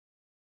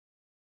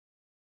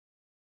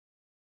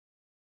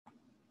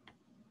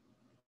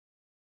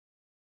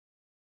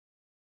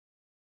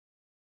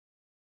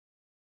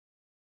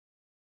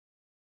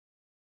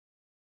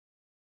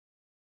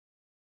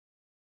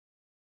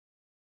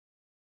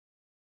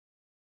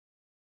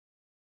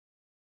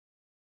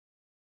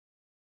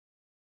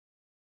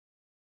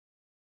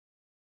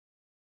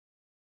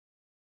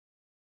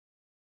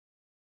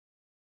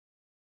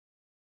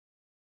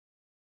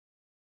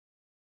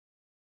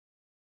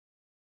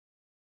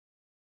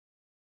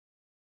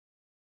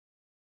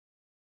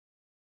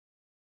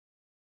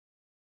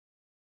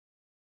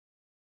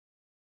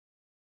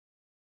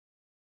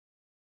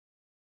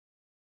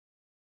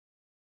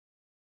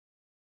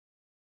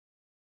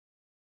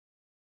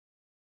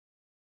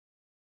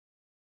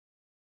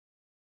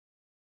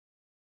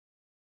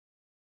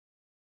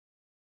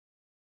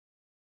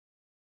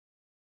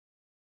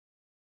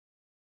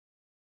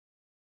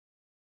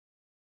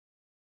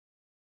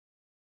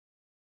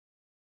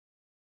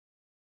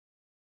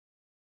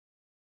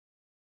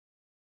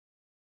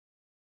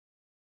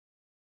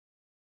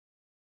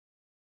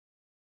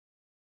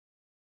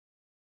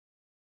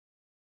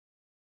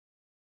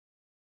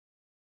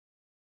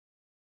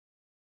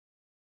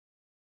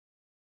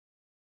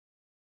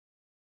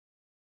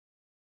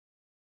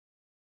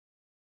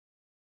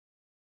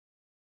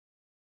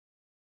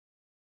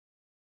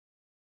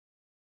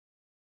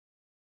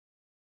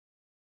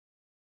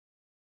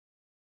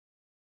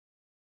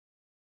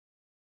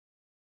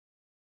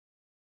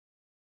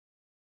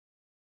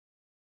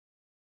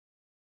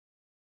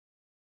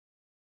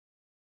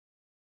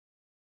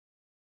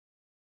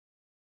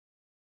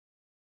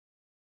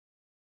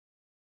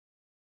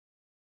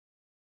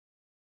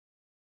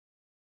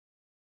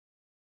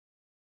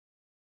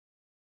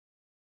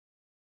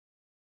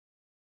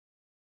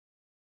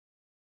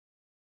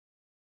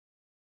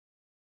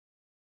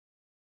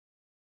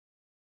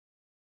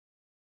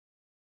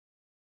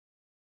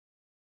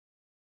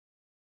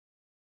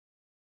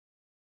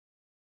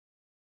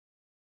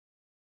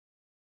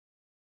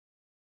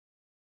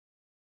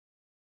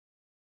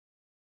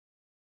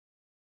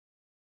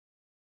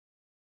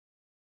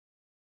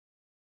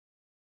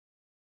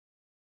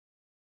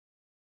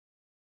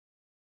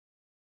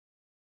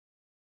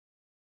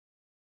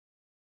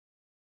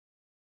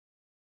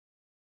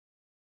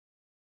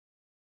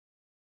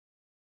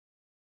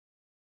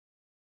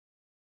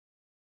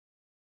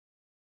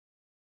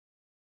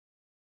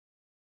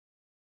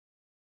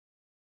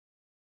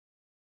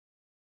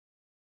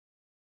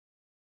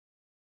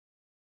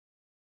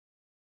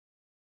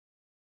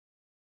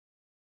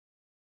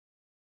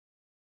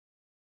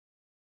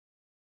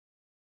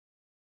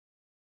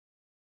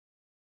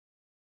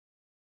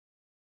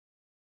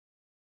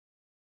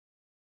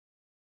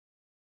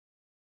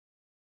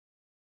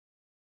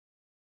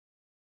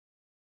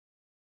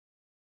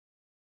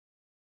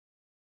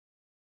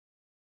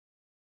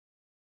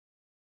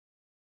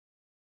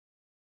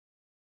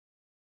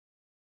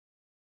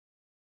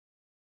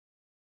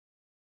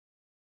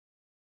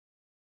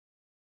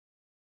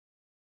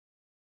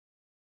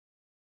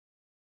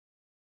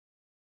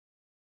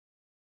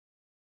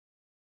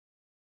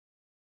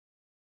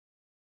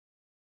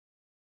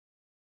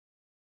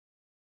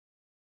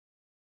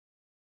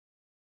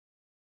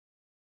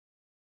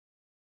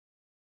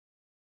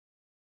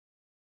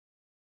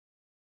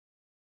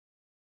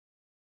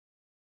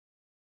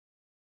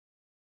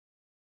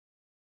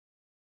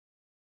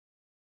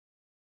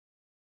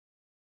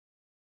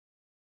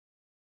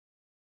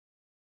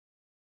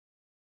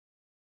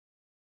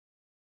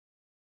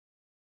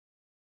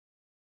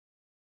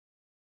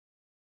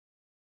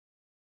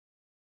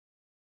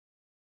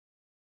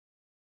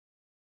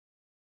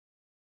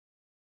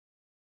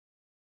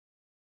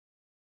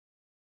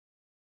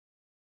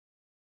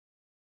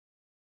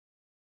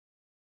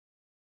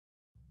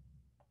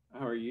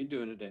How are you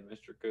doing today,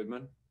 Mr.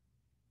 Goodman?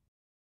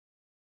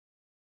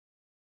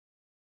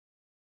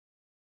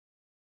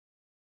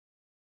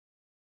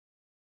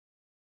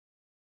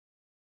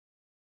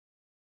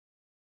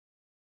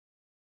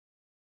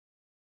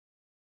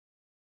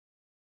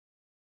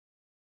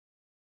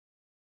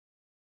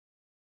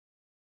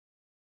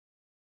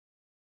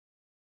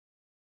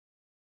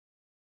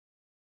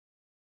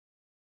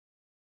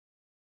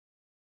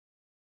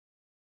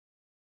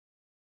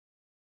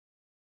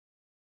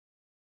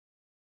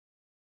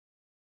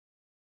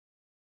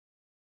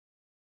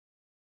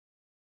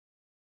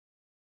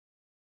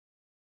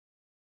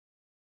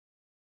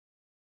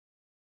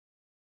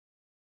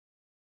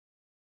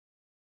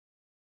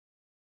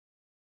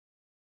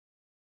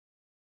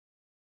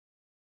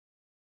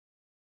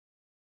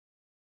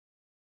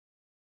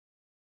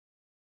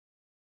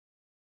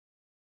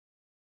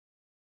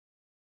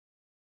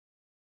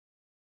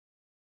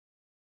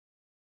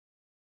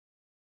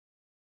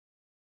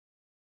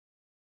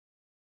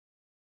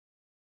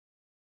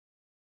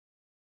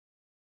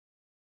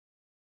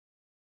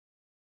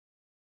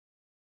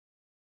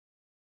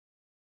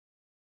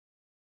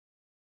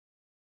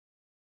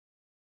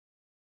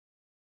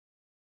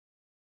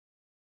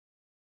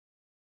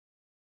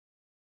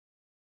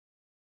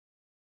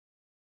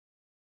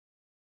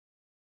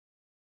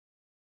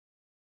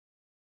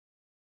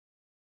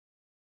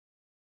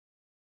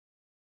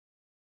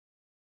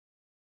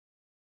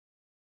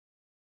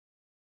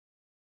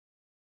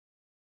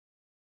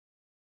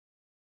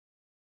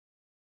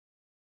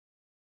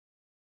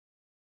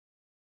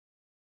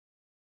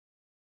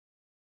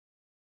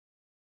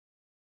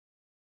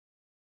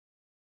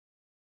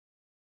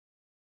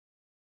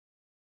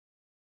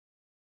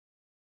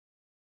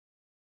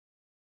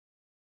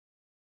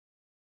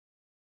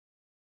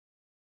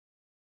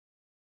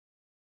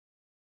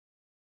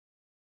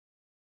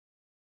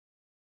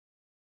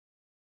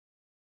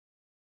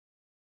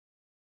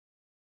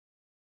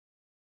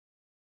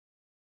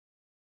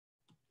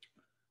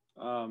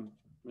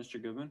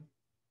 Mr. Goodman,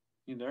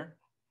 you there?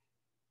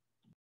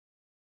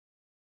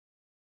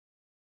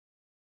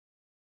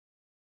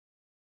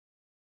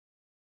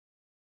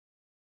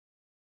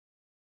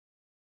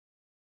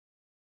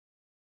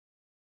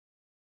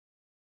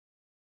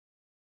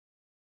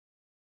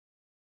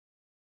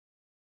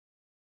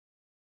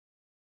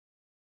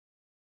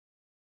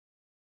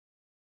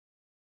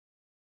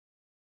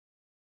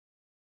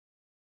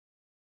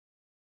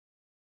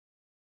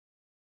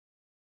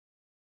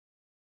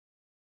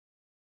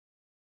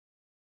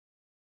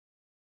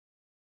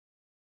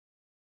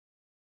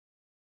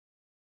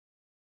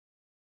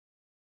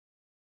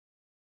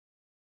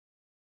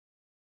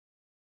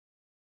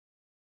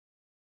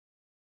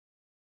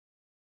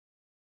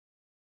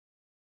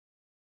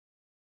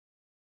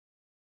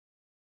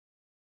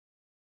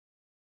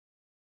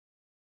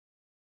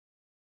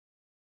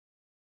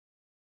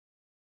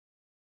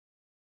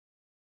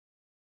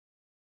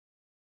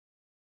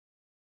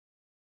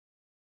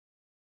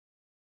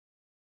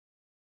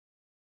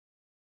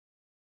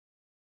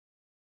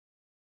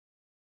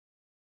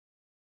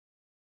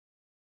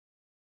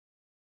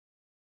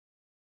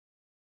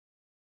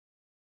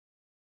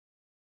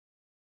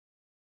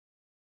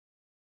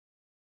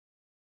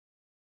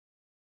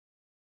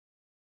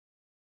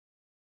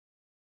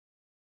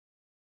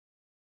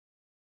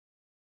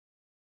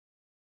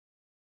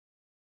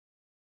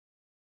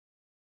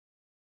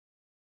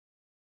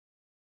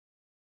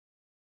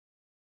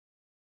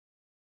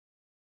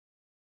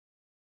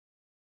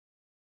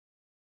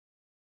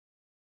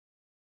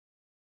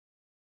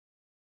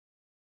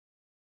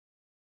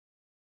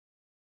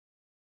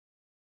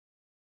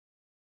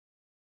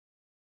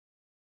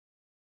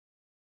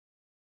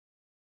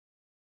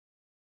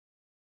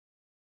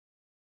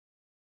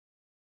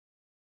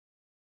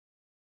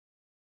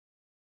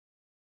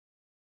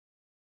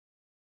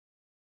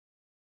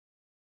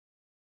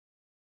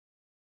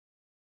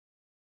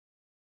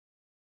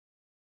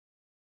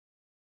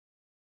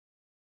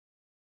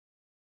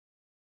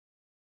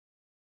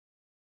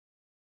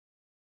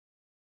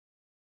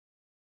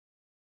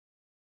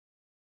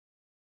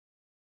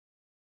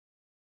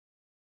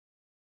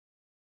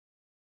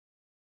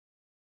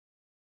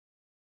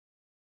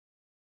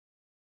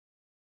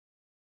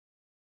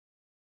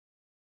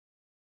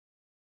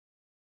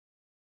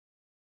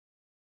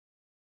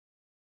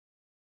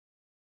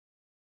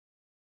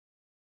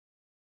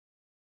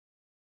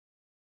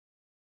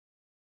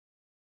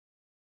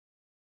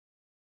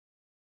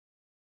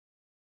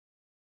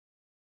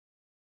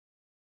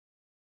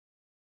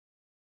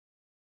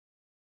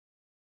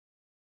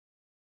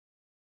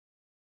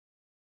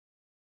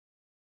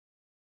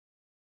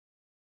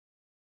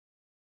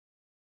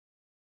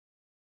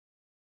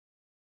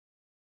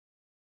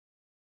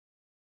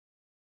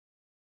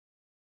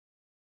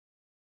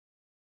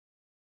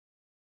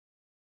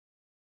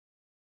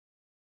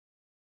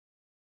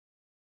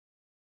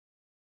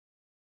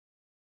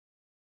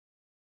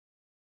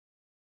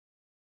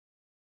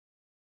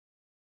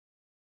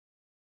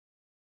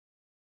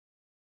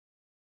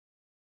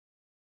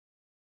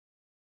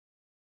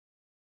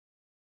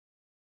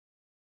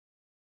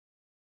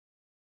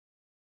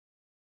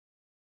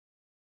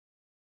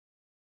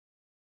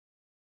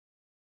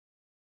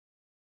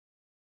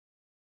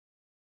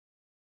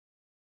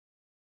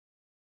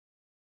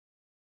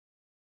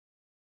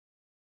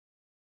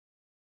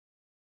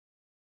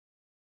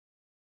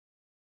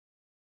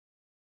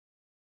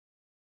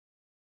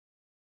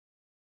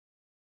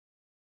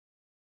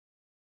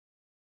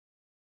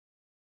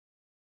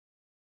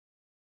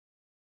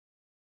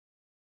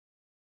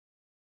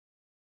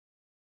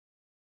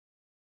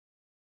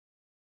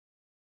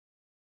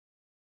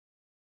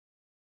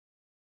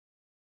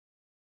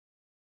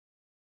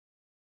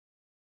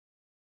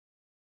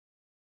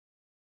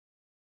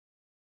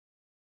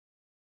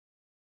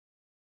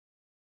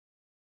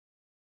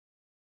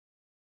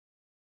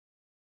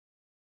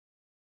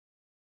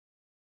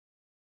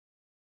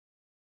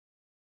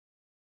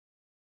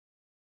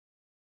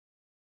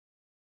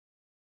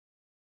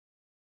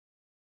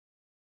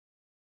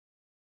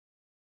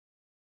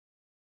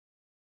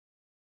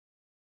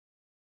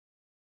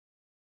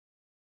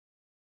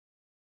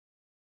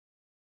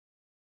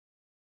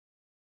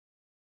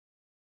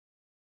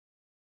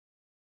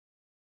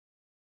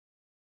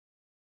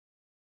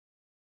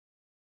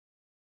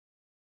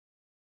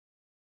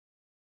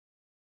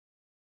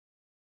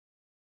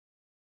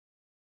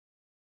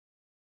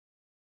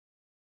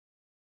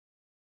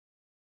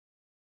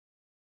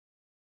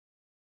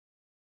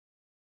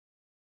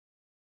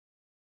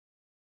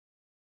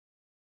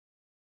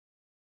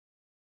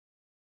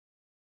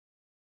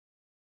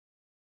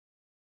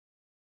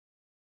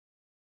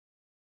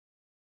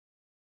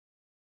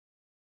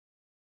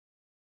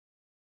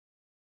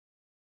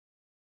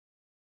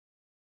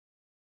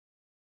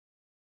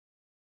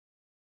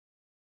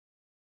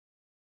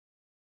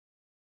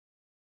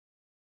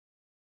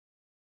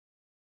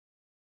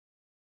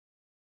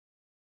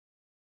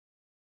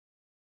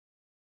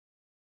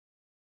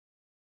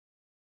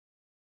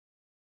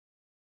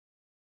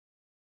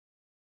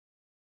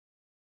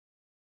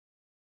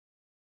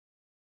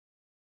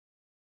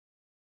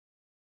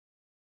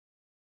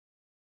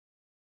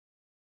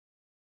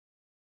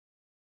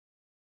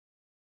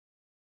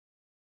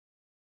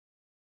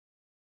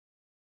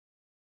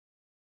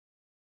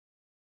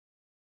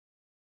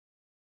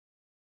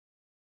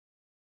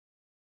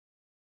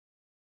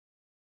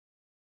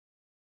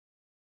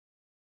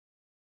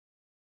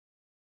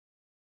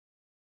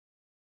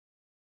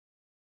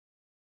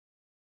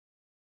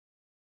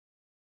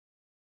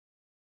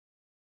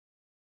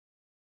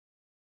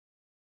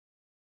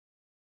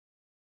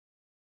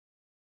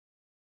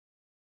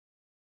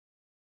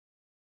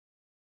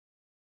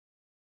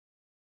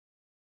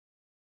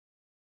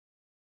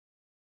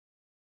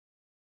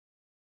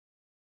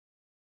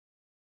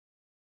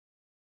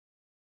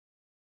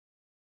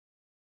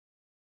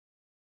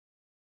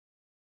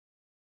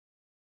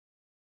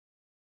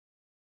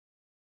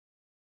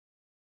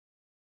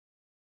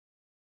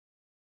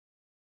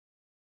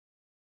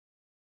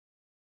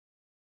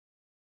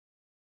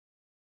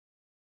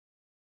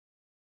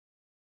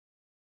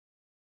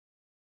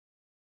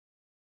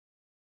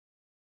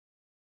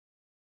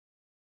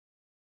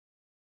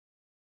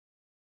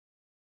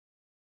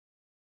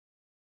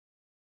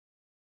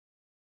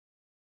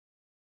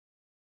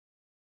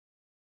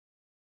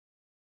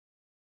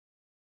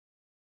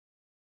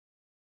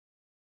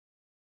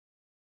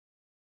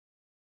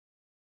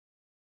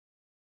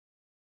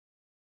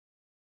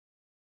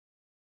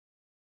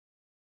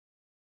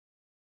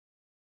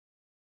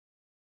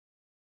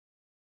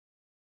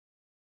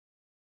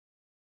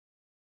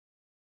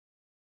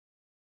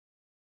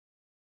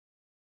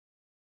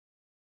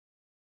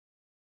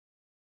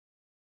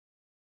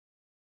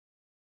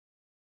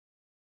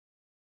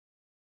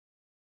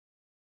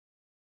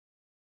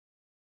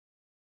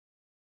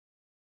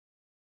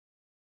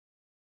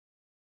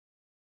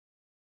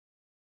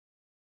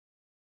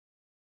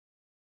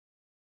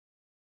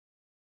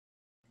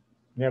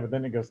 Yeah, but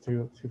then it goes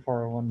too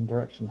far in one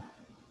direction.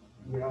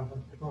 Yeah,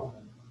 that's the problem.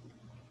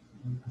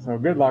 So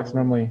gridlock's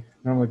normally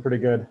pretty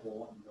good.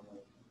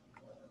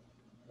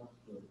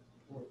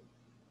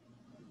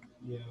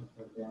 Yeah.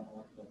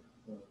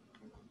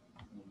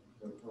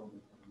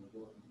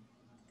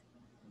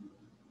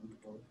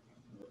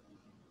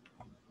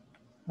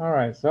 All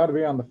right, so I ought to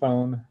be on the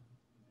phone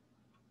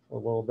for a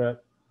little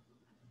bit.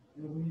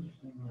 It'll be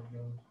interesting where it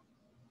goes.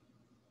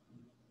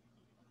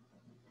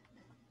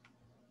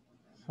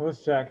 So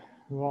let's check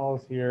who all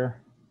is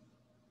here.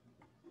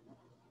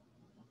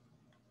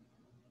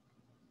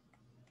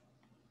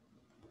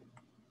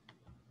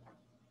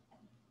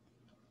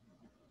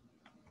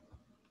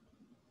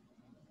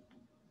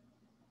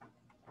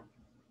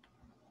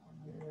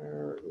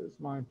 There is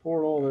my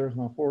portal. There's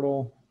my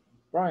portal.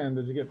 Brian,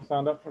 did you get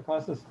signed up for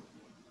classes?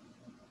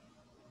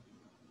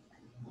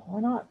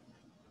 Why not?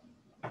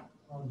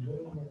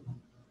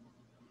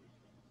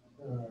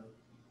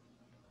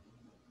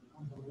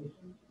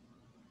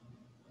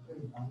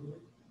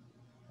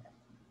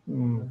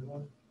 Hmm.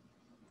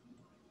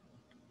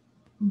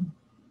 You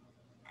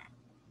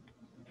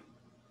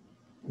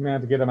may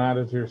have to get them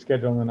added to your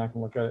schedule and then I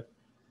can look at it.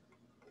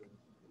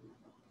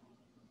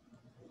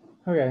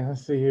 Okay,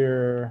 let's see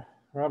here.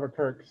 Robert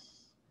Kirks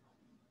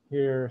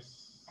here.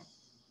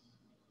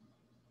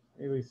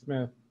 Haley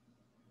Smith.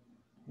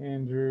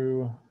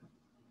 Andrew.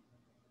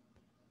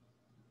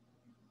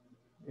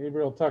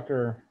 Gabriel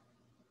Tucker.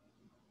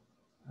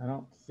 I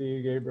don't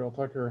see Gabriel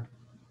Tucker.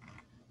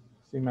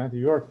 See Matthew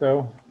York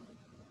though.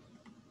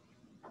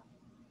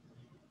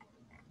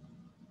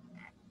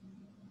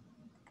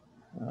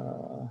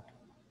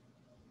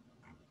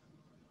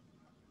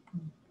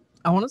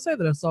 I want to say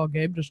that I saw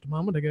Gabe just a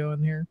moment ago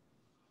in here.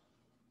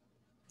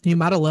 He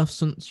might have left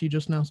since you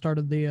just now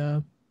started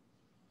the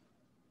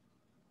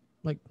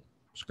like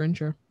screen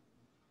share.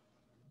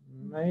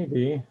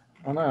 Maybe.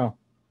 I don't know.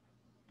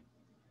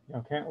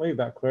 You can't leave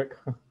that quick.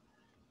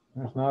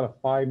 There's not a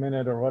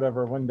 5-minute or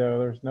whatever window.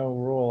 There's no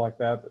rule like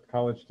that that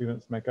college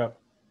students make up.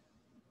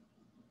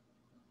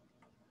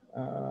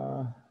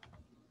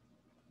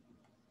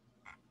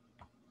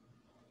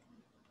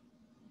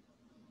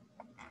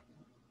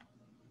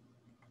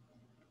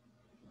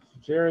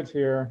 Jared's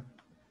here.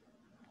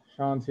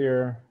 Sean's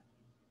here.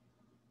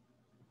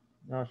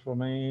 Joshua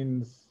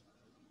Maines.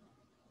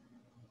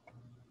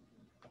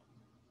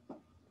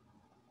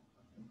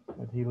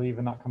 Did he leave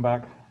and not come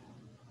back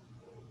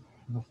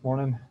this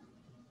morning?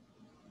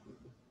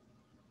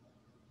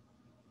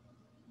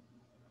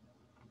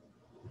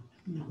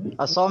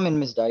 I saw him in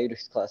Ms.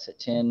 Diuda's class at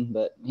 10,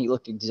 but he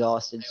looked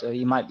exhausted, so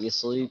he might be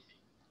asleep.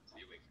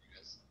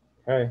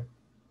 Okay.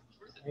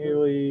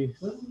 Haley.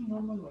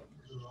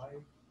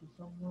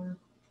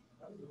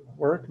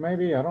 Work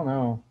maybe? I don't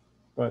know.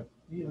 But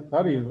I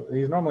thought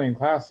he's normally in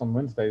class on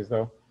Wednesdays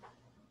though.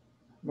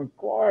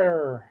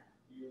 McGuire.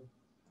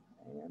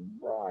 And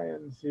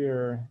Brian's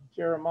here.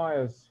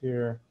 Jeremiah's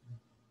here.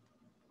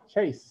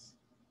 Chase.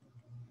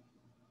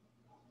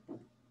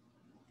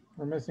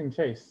 We're missing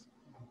Chase.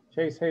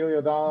 Chase, Haley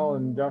O'Donnell,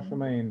 and Joshua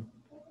Maine.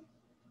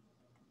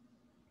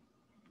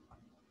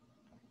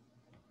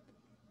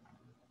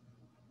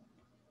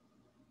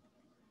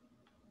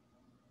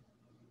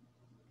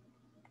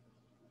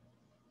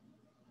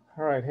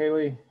 All right,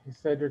 Haley, you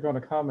said you're going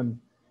to come and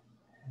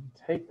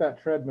take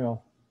that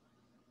treadmill.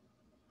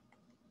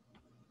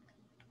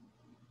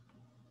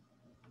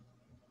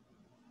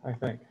 I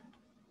think.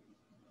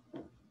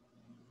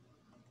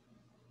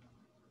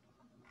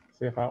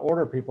 See, if I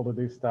order people to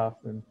do stuff,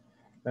 then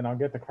I'll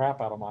get the crap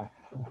out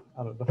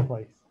of the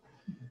place.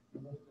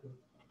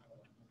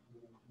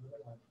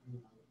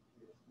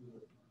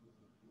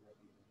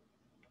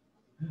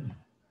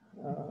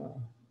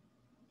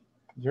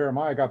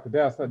 Jeremiah got the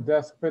desk. That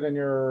desk fit in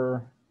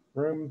your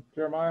room,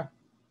 Jeremiah?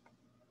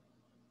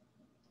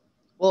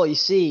 Well, you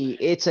see,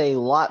 it's a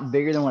lot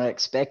bigger than what I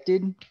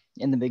expected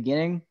in the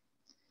beginning.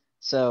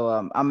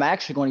 So I'm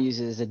actually going to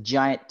use it as a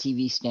giant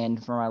TV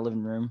stand for my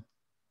living room.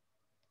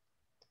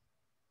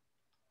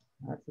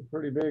 That's a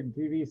pretty big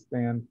TV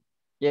stand.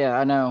 Yeah,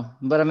 I know.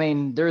 But I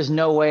mean, there's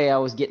no way I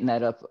was getting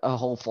that up a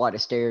whole flight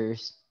of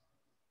stairs.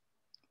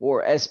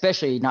 Or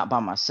especially not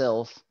by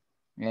myself.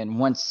 And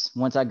once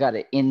I got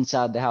it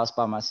inside the house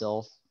by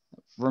myself,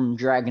 from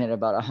dragging it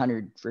about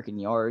 100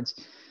 freaking yards,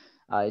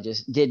 I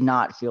just did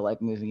not feel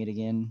like moving it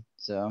again.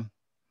 So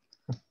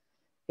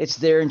it's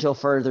there until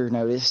further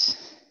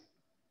notice.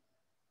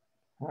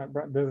 All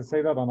right, does it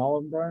say that on all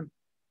of them, Brian?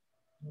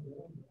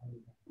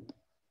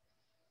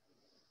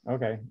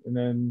 Okay, and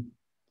then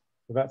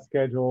so that's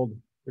scheduled,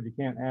 but you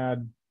can't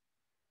add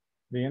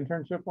the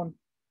internship one?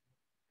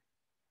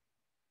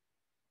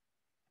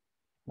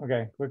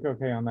 Okay, click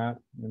OK on that,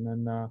 and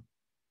then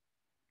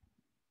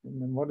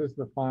what is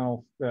the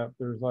final step?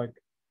 There's like,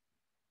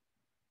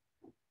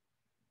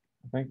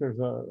 I think there's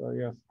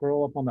yeah,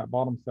 scroll up on that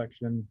bottom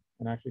section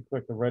and actually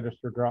click the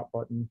register drop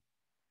button.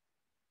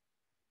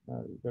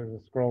 There's a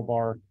scroll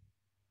bar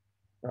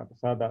right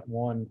beside that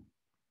one.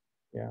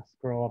 Yeah,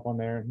 scroll up on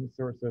there and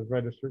see where it says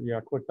register. Yeah,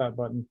 click that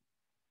button.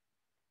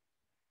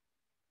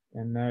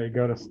 And now you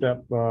go to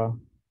step,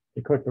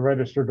 you click the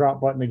register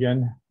drop button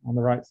again on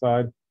the right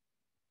side.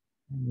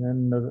 And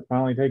then does it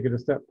finally take you to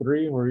step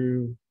 3 where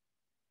you,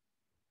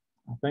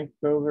 I think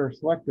those are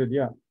selected,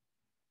 yeah.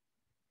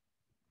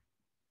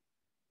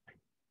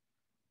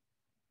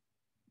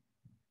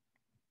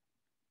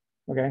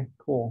 Okay,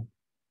 cool.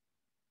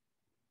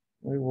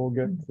 We will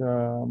get,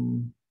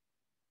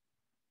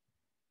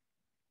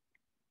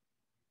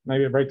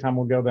 maybe at break time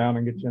we'll go down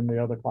and get you in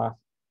the other class.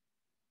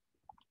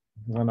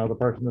 I know the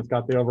person that's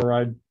got the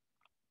override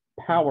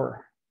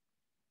power.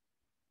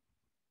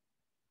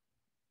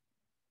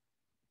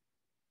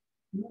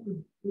 You have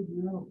to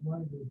figure out why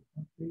the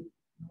update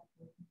not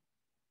working.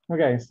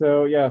 Okay,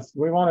 so yes,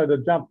 we wanted to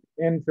jump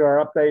into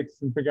our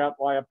updates and figure out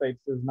why updates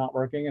is not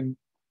working. And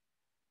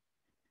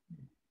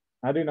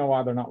I do know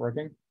why they're not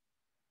working.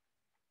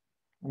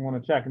 I'm going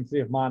to check and see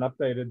if mine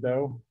updated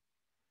though.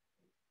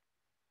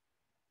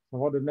 So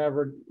what I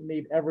never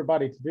need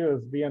everybody to do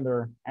is be in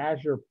their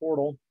Azure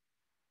portal.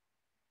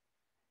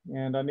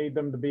 And I need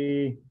them to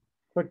be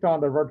clicked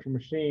on their virtual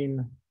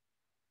machine.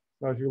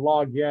 So as you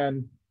log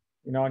in,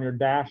 you know, on your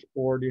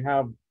dashboard, you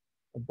have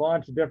a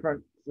bunch of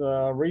different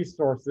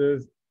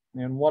resources,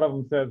 and one of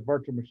them says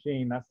virtual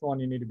machine. That's the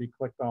one you need to be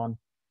clicked on.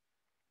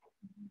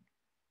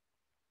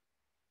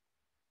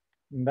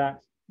 And that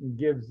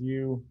gives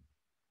you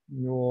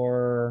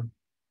your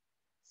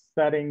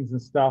settings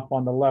and stuff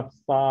on the left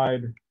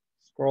side.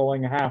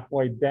 Scrolling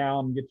halfway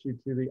down gets you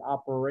to the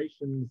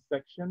operations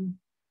section.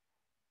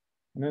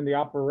 And in the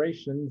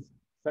operations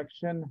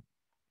section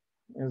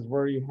is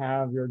where you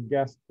have your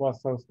guest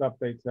plus host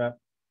updates at.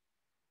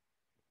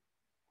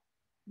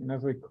 And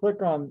as we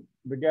click on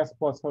the guest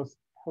plus host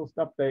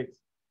updates,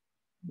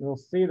 you'll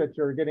see that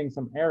you're getting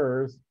some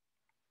errors.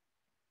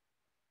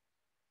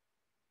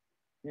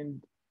 And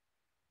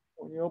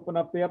when you open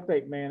up the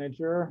update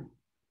manager,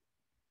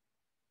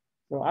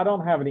 so I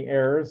don't have any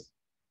errors.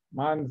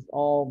 Mine's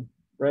all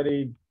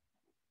ready.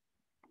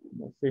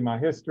 Let's see my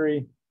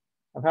history.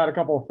 I've had a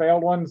couple of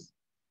failed ones,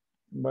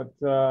 but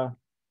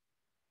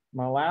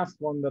my last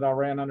one that I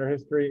ran under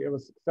history, it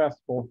was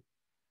successful.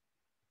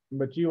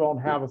 But you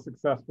won't have a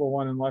successful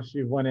one unless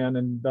you've went in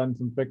and done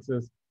some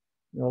fixes.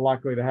 You're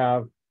likely to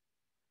have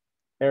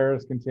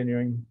errors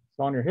continuing.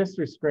 So on your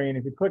history screen,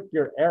 if you click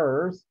your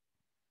errors,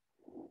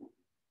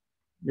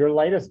 your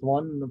latest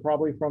one,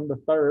 probably from the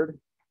 3rd,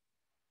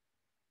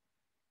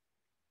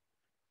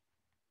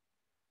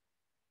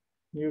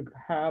 you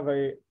have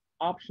a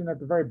option at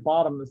the very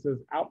bottom that says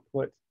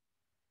output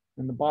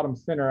in the bottom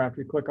center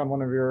after you click on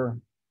one of your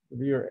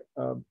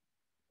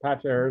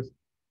patch errors.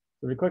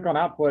 So if you click on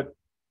output,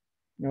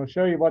 it'll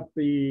show you what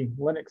the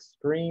Linux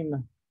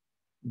screen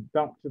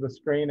dumped to the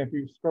screen. If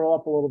you scroll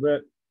up a little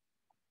bit,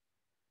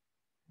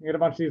 you get a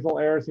bunch of these little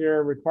errors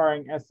here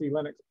requiring SE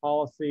Linux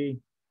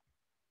policy.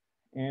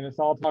 And it's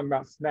all talking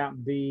about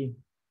snapd.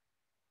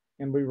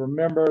 And we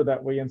remember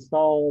that we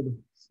installed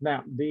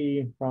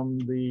snapd from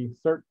the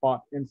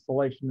certbot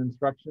installation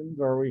instructions,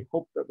 or we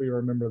hope that we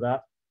remember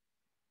that.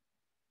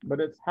 But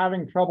it's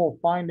having trouble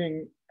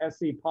finding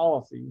SE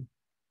policy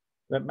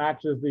that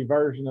matches the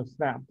version of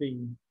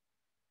snapd.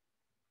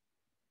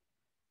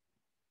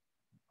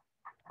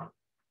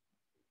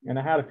 And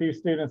I had a few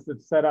students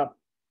that set up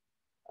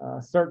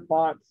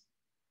certbots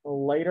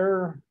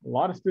later. A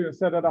lot of students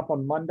set it up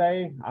on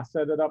Monday. I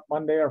set it up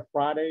Monday or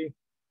Friday,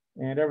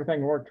 and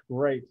everything worked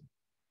great.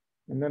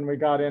 And then we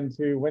got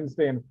into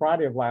Wednesday and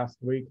Friday of last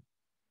week,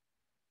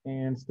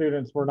 and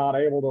students were not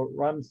able to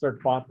run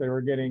certbot. They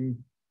were getting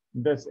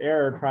this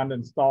error trying to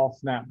install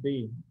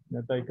snapd,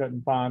 that they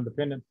couldn't find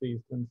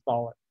dependencies to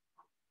install it.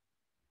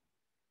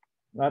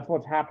 That's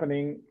what's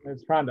happening.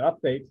 It's trying to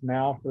update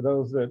now for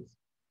those that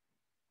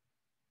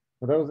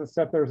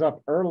set theirs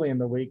up early in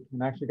the week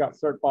and actually got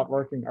certbot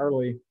working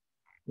early.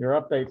 Your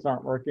updates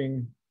aren't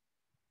working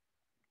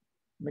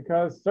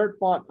because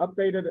certbot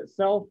updated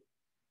itself,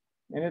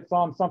 and it's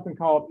on something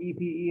called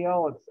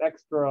EPEL. It's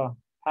extra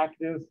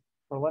packages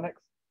for Linux,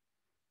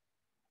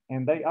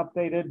 and they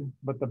updated,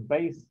 but the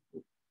base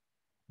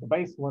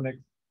Linux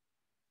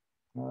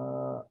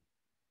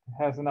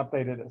hasn't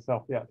updated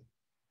itself yet.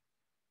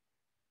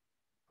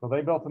 So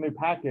they built a new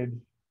package.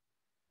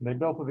 They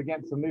built it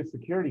against some new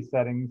security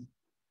settings.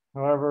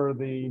 However,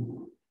 the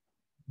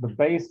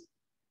base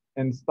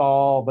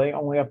install, they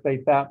only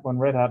update that when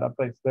Red Hat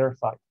updates their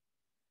site.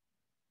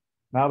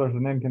 Now there's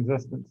an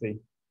inconsistency.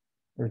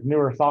 There's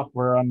newer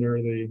software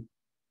under the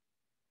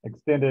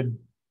extended,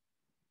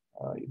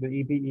 the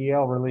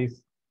EPEL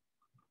release,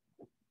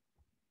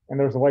 and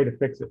there's a way to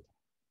fix it.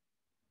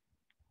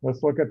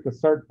 Let's look at the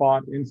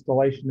certbot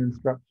installation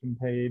instruction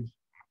page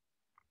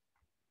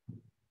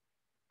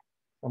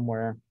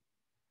somewhere.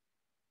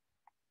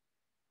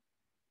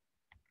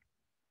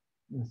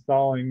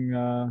 Installing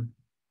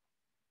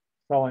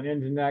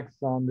Nginx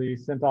on the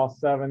CentOS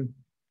 7,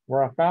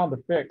 where I found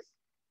the fix.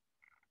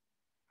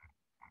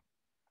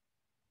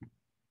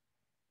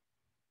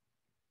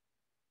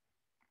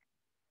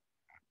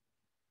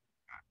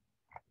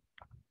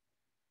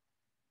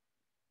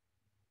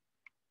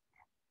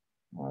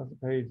 Why is the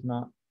page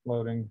not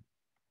loading?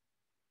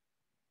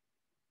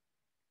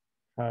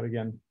 PUD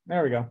again.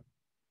 There we go.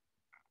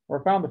 Where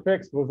I found the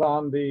fix was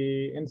on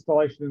the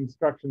installation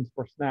instructions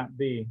for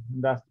Snap-D.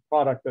 And that's the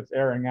product that's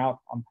airing out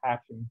on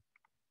patching.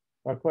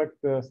 So I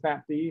clicked the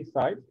Snap-D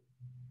site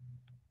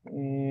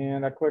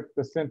and I clicked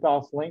the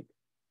CentOS link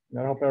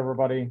that I hope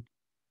everybody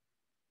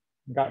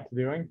got to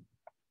doing.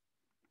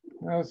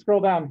 Now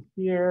scroll down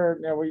here.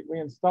 Now we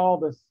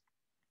installed this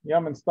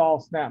yum install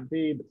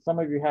Snap-D, but some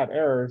of you had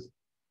errors.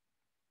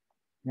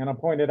 And I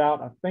pointed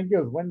out, I think it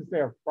was Wednesday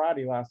or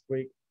Friday last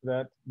week,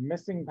 that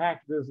missing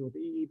packages with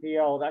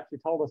EEPL, it actually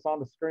told us on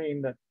the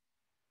screen that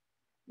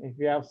if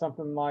you have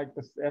something like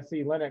this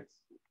SE Linux,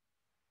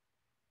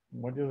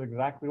 which is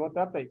exactly what the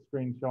update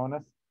screen showing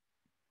us,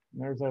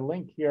 and there's a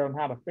link here on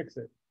how to fix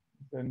it.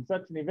 In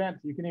such an event,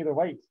 you can either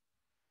wait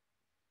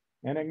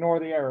and ignore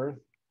the errors,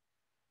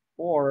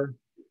 or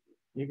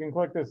you can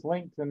click this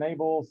link to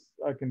enable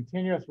a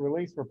continuous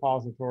release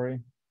repository.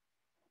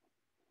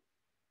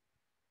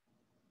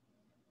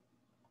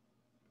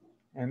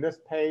 And this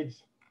page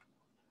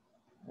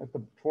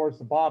towards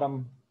the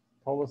bottom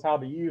told us how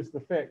to use the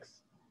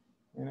fix.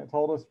 And it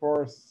told us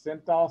for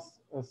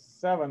CentOS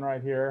 7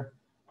 right here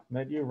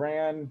that you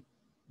ran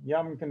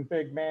yum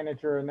config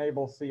manager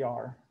enable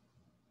CR.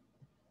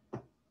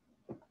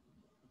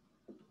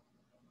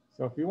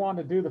 So if you want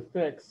to do the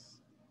fix,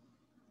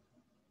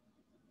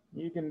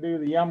 you can do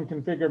the yum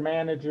configure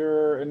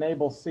manager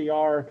enable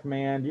CR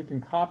command. You can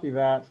copy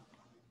that.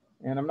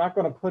 And I'm not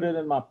going to put it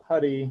in my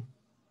PuTTY.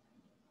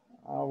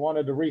 I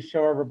wanted to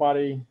re-show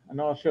everybody. I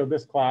know I showed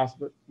this class,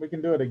 but we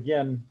can do it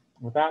again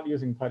without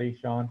using PuTTY,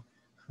 Sean.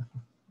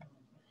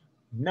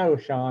 No,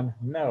 Sean,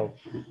 no.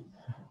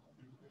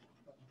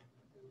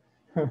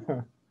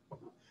 We're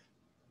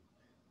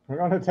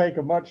going to take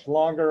a much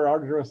longer,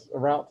 arduous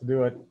route to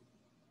do it.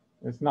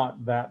 It's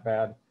not that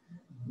bad.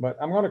 But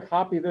I'm going to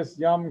copy this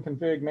yum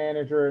config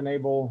manager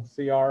enable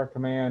CR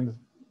command,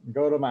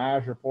 go to my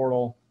Azure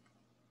portal.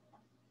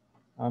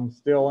 I'm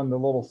still in the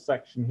little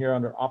section here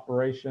under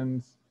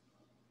operations,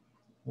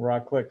 where I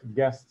clicked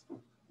guest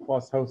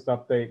plus host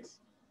updates.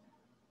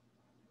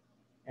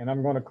 And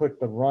I'm going to click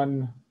the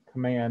run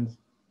command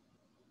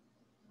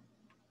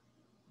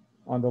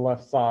on the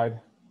left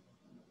side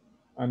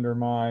under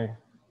my,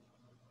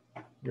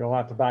 you'll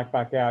have to back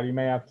out. You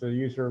may have to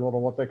use your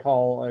little, what they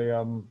call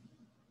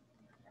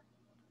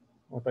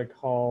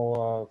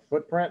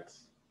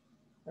footprints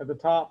at the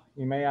top.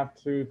 You may have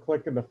to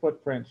click in the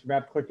footprints. You may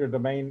have to click your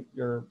domain,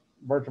 your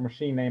virtual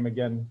machine name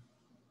again.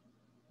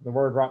 The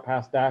word right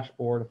past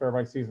dashboard. If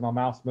everybody sees my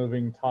mouse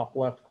moving top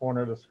left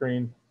corner of the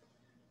screen,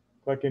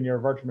 click in your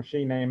virtual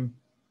machine name,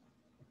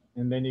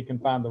 and then you can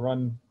find the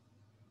run.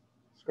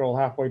 Scroll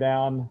halfway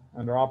down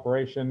under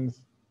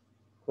operations,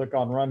 click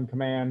on run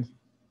command,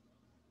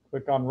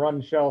 click on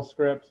run shell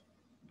script,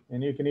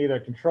 and you can either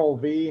Control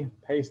V,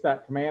 paste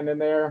that command in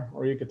there,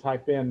 or you could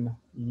type in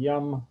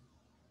yum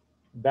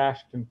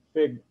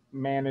 -config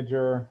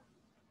manager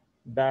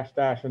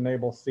 --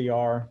 enable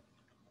CR.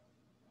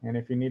 And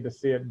if you need to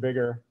see it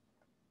bigger,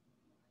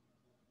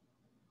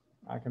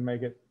 I can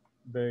make it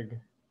big.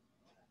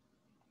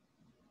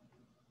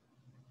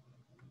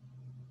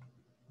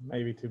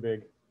 Maybe too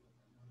big.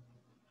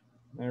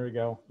 There we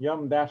go.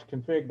 Yum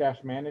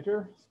 -config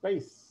manager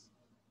space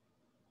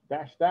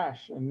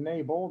 --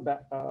 enable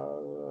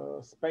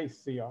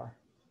space CR.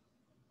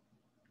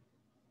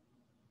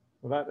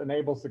 So that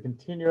enables the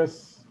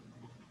continuous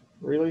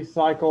release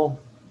cycle.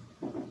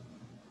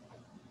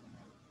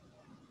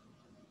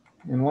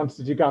 And once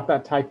that you got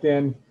that typed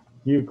in,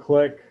 you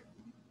click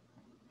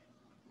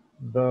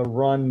the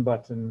run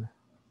button.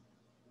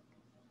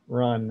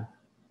 Run.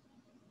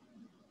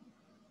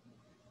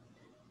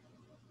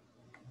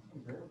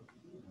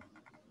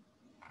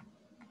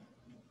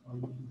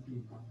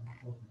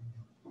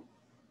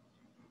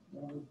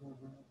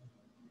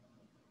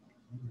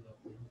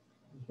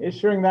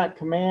 Issuing that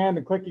command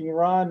and clicking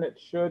run, it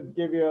should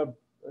give you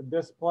a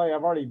display.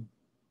 I've already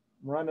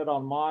run it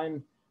on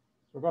mine.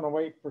 We're going to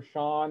wait for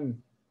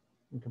Sean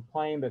and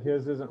complain that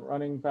his isn't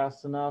running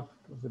fast enough,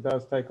 because it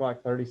does take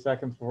like 30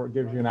 seconds before it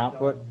gives you an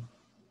output.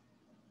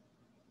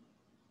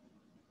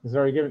 Is it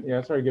already giving? Yeah,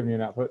 it's already giving you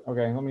an output.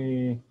 Okay, let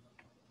me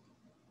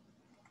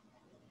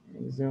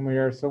zoom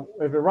here. So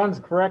if it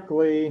runs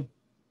correctly,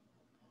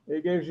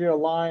 it gives you a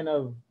line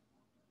of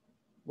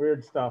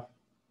weird stuff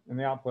in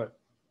the output.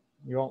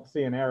 You won't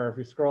see an error. If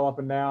you scroll up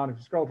and down, if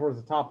you scroll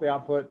towards the top of the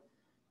output,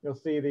 you'll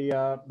see the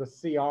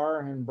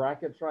CR in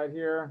brackets right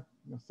here.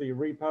 You'll see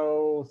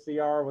repo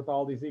CR with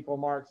all these equal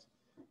marks.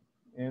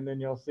 And then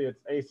you'll see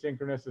it's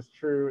asynchronous is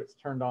true. It's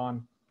turned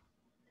on.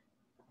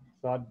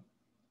 So I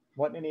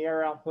wasn't any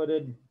error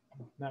outputted.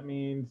 That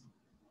means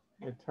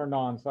it turned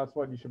on. So that's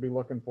what you should be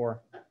looking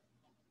for.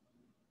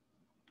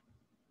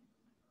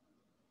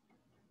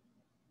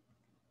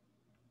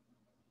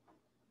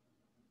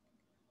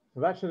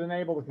 So that should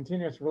enable the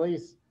continuous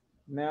release.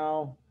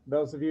 Now,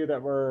 those of you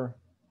that were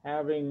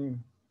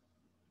having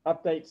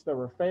updates that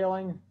were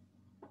failing,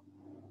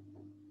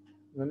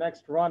 the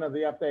next run of the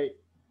update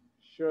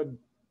should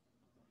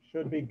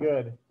be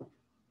good.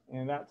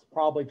 And that's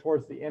probably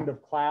towards the end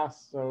of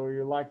class. So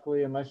you're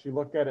likely, unless you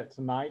look at it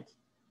tonight,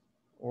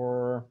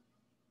 or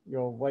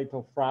you'll wait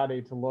till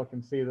Friday to look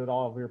and see that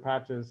all of your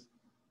patches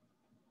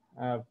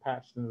have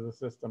patched into the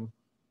system.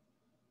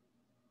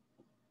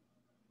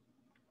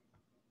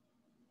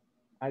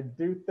 I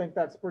do think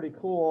that's pretty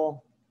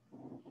cool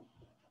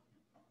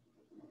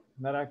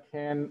that I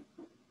can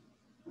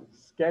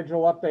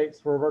schedule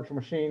updates for a virtual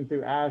machine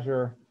through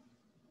Azure.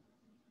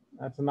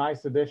 That's a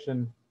nice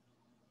addition.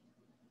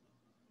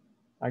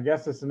 I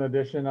guess it's an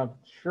addition. I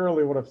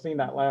surely would have seen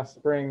that last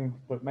spring,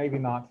 but maybe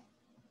not.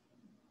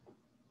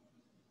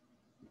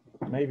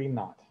 Maybe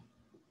not.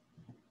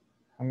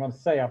 I'm going to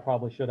say I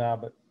probably should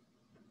have, but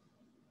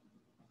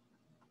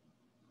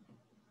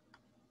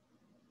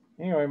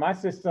anyway, my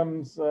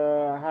systems,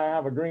 I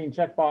have a green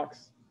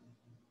checkbox.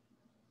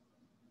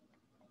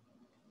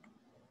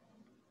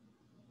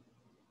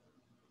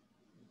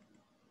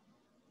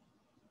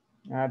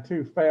 I had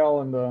 2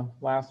 fail in the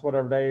last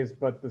whatever days,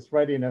 but this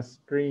readiness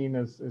green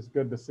is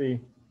good to see.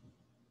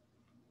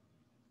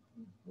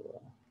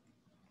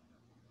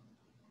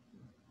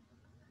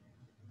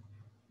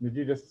 Did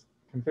you just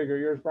configure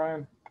yours,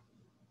 Brian?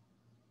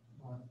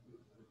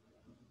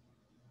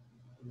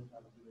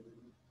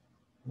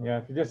 Yeah,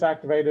 if you just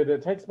activated it,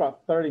 it takes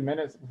about 30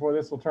 minutes before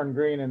this will turn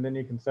green, and then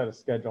you can set a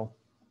schedule.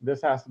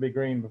 This has to be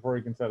green before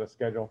you can set a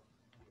schedule.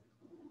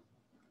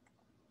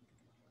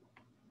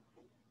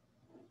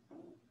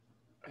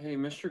 Hey,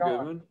 Mr. Sean.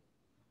 Goodman.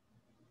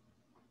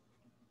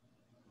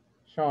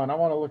 Sean, I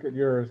want to look at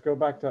yours. Go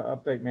back to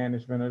update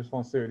management. I just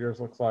want to see what yours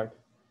looks like.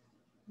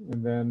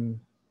 And then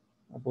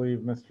I believe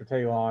Mr.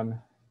 Talon.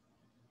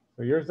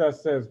 So yours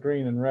does says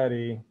green and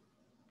ready,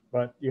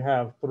 but you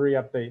have 3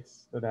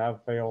 updates that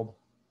have failed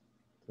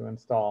to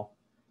install.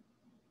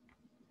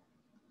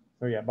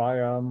 So yeah,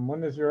 by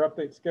when is your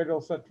update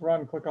schedule set to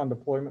run? Click on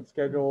deployment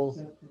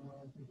schedules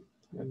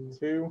at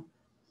 2.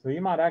 So you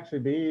might actually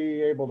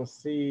be able to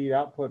see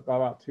output by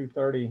about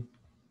 2:30,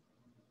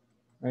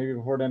 maybe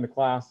before the end of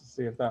class, to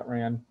see if that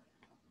ran.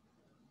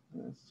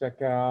 Let's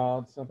check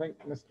out. So I think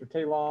Mr.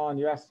 Talon,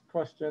 you asked a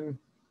question.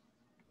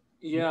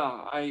 Yeah,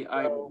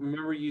 I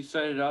remember you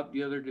set it up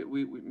the other day.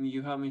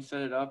 You helped me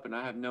set it up, and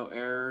I have no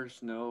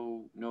errors,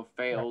 no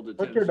failed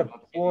Click your attempts.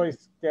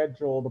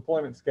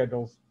 deployment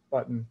schedules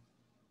button.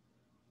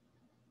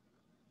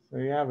 So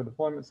you have a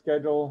deployment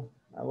schedule.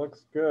 That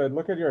looks good.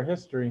 Look at your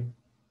history.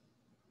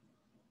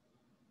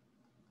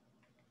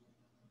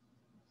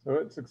 So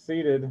it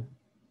succeeded.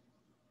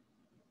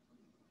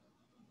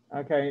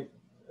 Okay,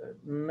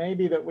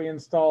 maybe that we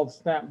installed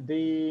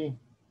snapd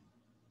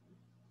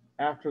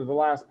after the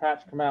last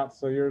patch come out,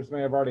 so yours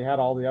may have already had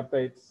all the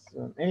updates.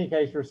 In any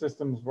case, your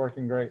system's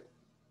working great.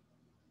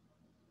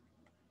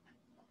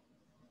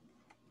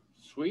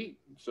 Sweet.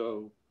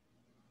 So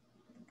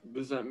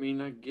does that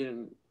mean I get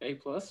an A+?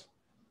 For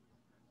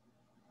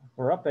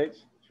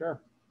updates,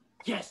 sure.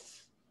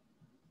 Yes.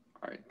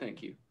 All right,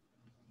 thank you.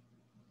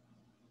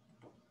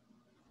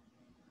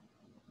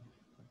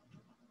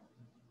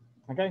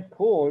 Okay,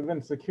 cool. We've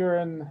been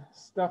securing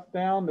stuff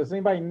down. Does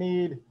anybody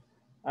need,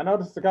 I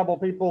noticed a couple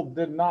of people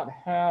did not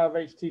have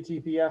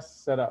HTTPS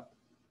set up.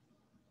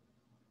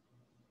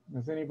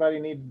 Does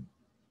anybody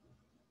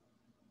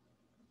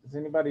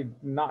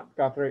not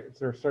got their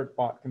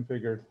certbot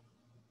configured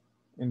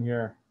in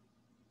here?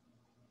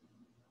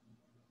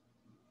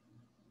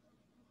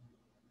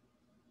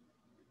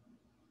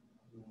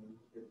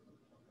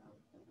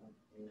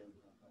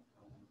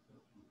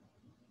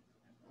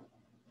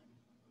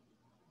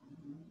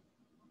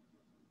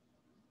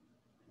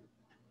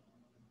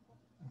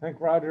 I think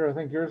Roger, I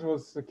think yours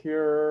was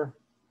secure.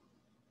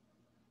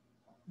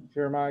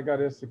 Jeremiah got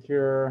his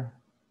secure.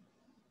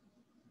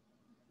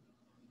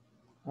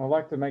 I'd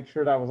like to make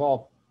sure that was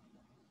all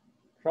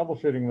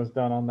troubleshooting was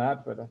done on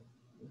that, but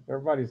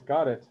everybody's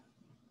got it.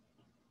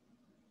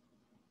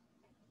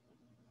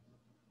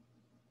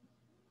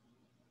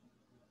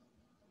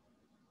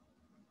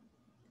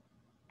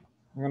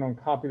 I'm going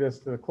to copy this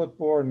to the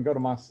clipboard and go to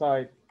my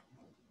site.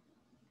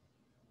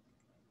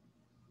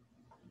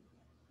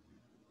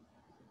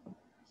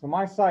 So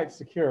my site's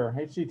secure,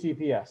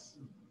 HTTPS.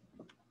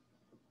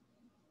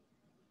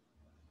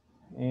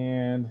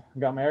 And I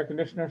got my air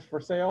conditioners for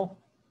sale.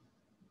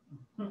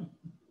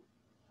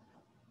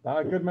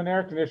 Goodman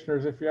air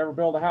conditioners, if you ever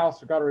build a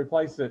house or got to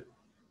replace it,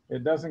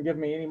 it doesn't give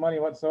me any money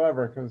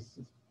whatsoever because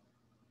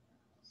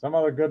some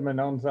other Goodman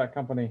owns that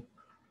company.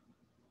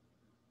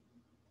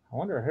 I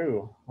wonder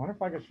who. I wonder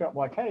if I could show up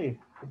like, hey,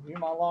 you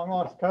my long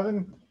lost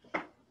cousin,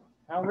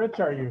 how rich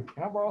are you?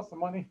 Can I borrow some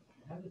money?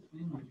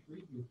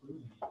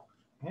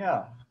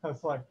 Yeah,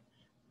 it's like,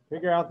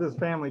 figure out this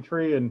family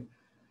tree and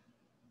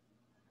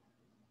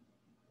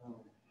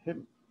it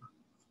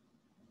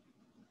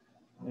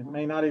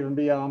may not even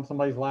be on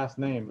somebody's last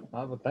name.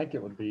 I would think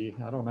it would be.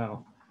 I don't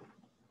know.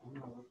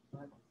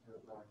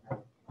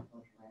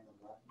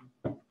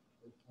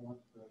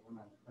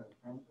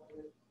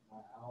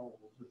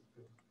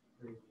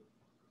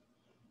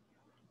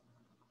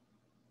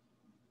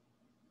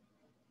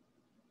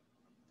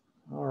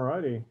 All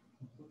righty.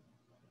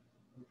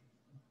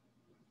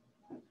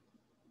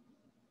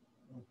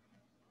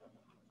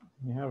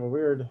 You have a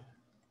weird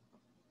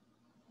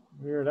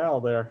L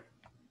there.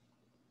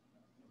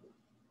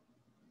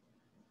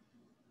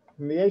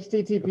 And the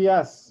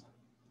HTTPS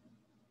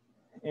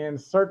and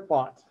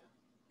certbot.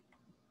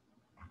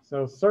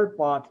 So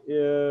certbot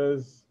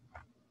is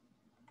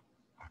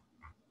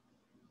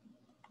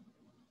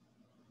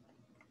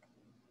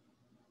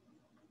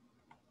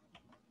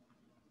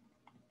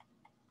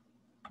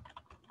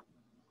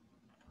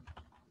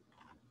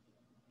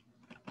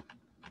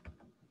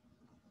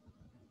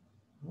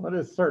what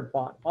is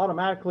certbot?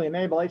 Automatically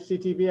enable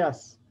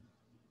HTTPS.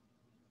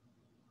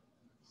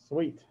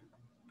 Sweet.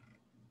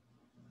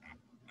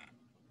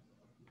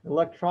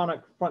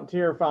 Electronic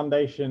Frontier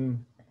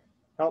Foundation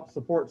helps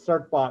support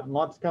certbot, and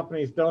lots of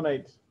companies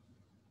donate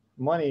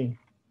money.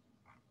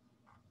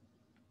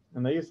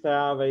 And they used to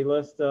have a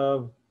list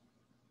of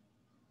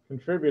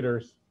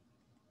contributors.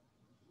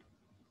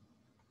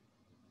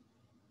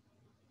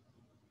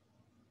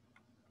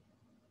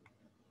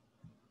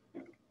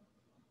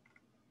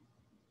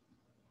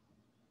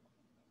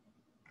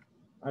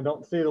 I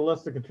don't see the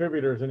list of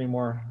contributors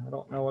anymore. I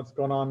don't know what's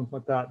going on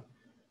with that.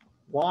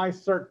 Why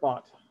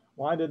certbot?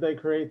 Why did they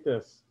create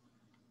this?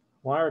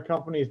 Why are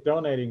companies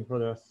donating for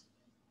this?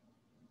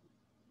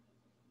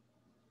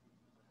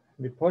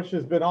 The push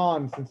has been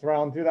on since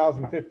around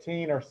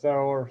 2015 or so,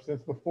 or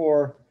since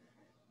before.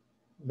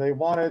 They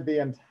wanted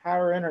the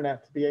entire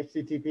internet to be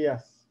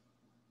HTTPS.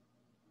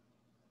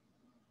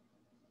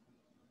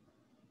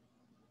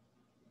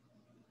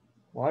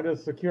 Why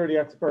does security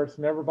experts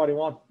and everybody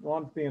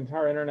want the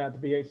entire internet to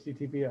be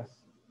HTTPS?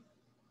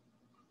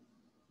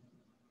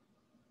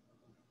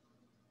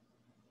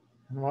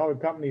 And why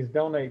would companies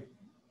donate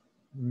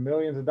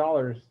millions of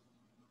dollars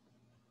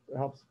to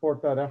help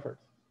support that effort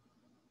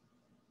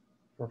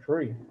for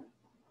free?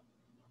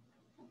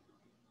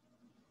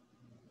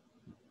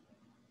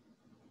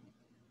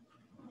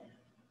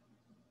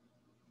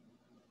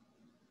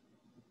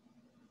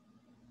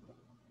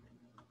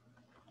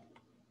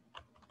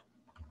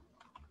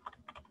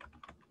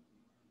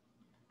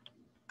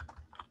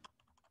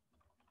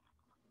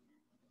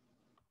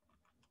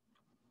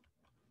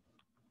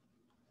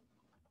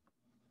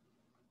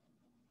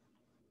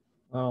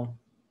 Well,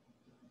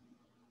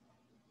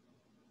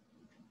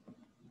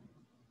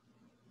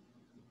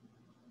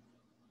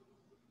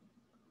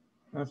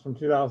 that's from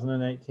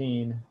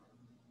 2018.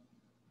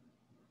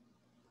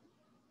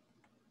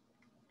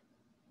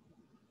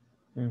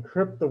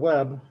 Encrypt the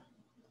web.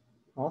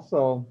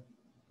 Also,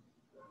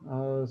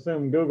 I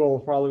assume Google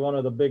is probably one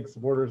of the big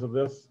supporters of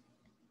this.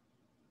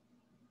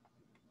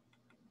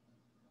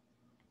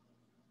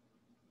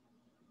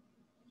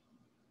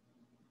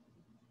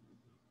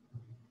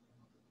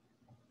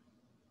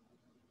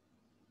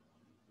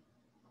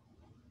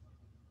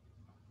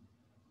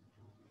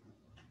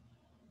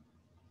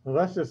 Well,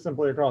 that's just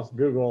simply across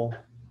Google.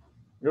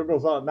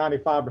 Google's on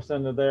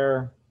 95% of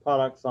their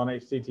products on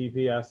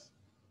HTTPS.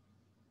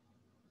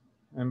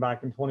 And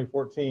back in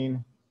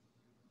 2014,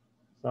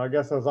 so I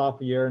guess I was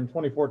off a year. In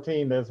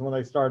 2014, that's when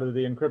they started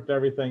the Encrypt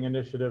Everything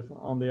initiative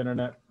on the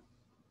internet.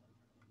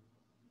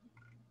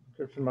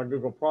 Encryption by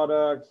Google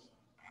products.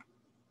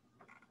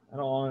 I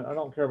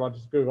don't care about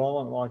just Google. I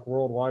want like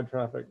worldwide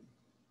traffic.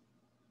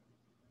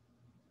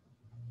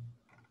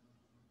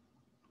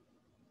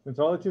 Since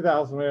early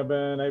 2000, we have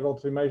been able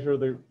to measure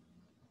the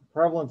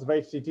prevalence of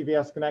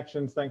HTTPS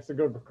connections thanks to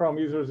Google Chrome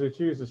users who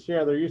choose to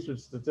share their usage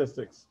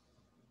statistics.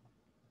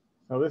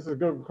 So this is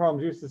Google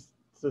Chrome's usage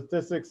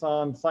statistics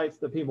on sites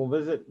that people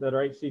visit that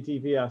are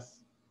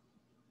HTTPS.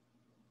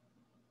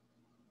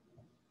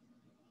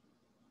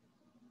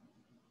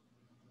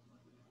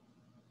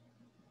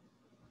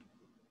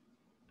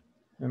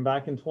 And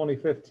back in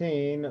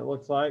 2015, it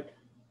looks like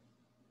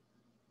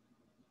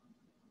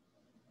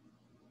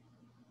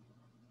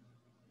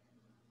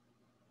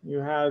you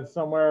had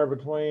somewhere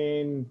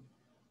between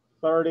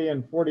 30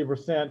 and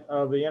 40%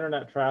 of the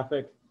internet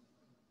traffic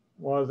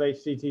was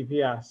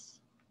HTTPS.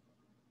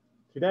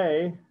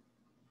 Today,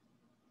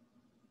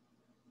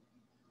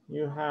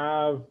 you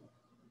have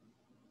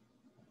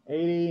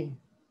 80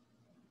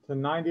 to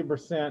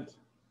 90%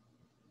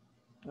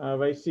 of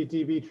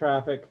HTTP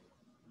traffic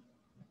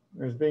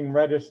is being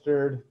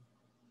registered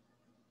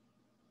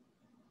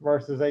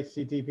versus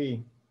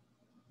HTTP.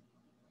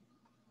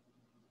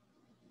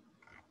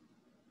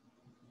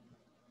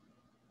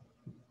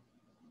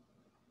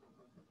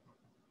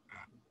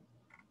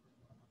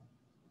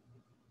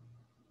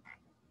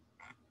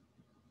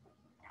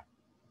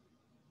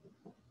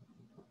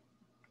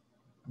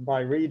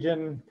 By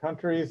region,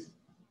 countries,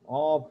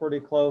 all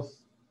pretty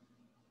close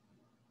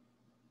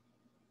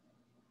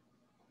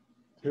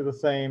to the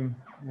same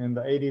in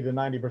the 80 to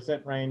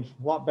 90% range,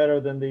 a lot better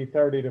than the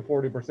 30 to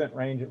 40%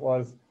 range it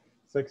was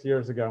 6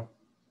 years ago.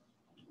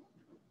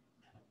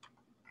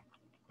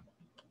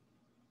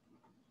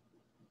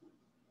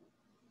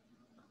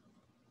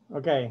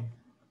 Okay,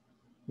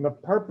 the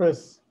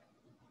purpose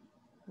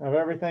of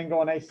everything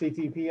going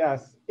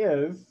HTTPS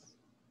is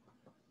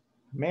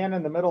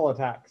man-in-the-middle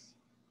attacks.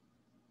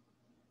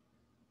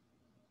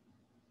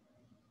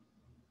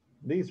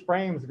 these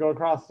frames go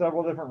across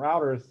several different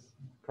routers,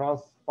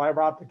 across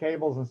fiber optic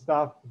cables and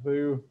stuff,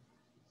 through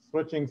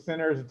switching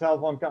centers of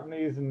telephone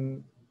companies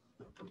and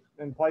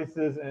in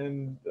places,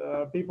 and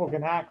people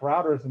can hack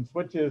routers and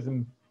switches,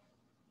 and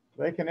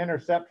they can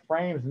intercept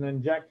frames and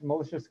inject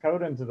malicious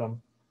code into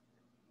them.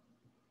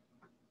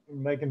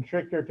 And they can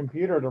trick your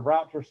computer to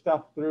route your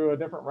stuff through a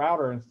different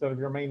router instead of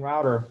your main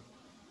router.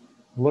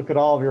 Look at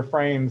all of your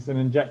frames and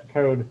inject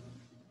code.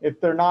 If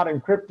they're not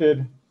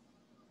encrypted,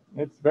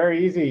 it's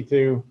very easy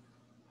to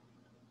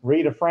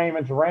read a frame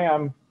into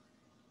RAM,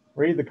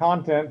 read the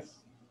contents,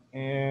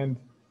 and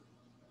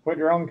put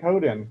your own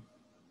code in.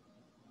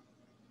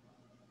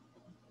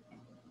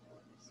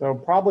 So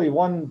probably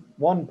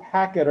one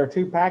packet or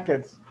 2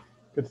 packets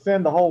could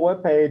send the whole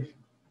web page.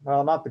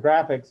 Well, not the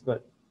graphics,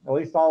 but at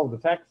least all of the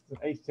text,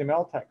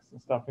 HTML text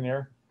and stuff in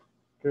here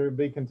could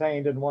be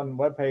contained in one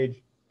web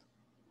page.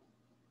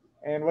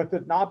 And with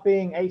it not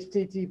being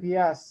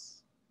HTTPS,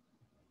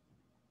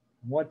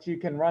 what you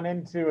can run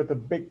into with a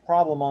big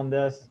problem on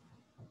this,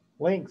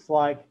 links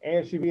like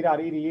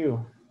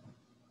asub.edu,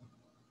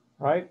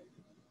 right?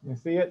 You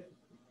see it?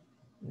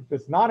 If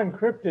it's not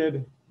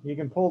encrypted, you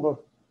can pull the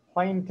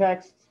plain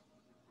text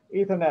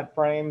Ethernet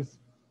frames,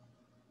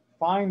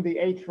 find the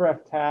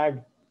href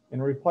tag,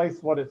 and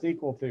replace what it's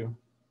equal to.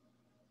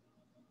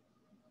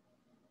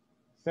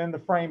 Send the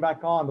frame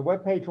back on. The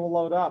web page will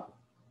load up.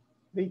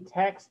 The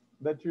text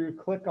that you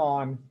click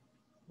on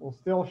will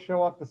still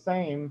show up the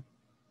same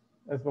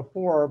as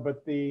before,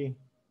 but the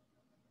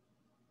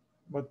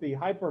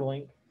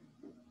hyperlink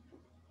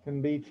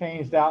can be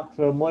changed out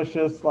to a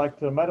malicious, like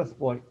to a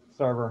Metasploit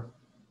server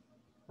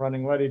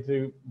running ready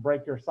to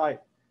break your site.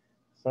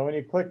 So when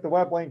you click the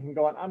web link and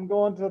go on, I'm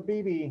going to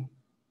BB,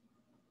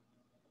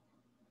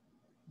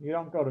 you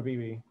don't go to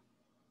BB.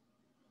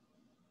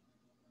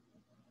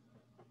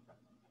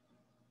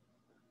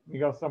 You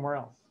go somewhere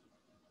else.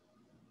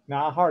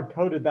 Now I hard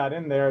coded that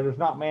in there. There's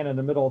not man in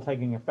the middle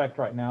taking effect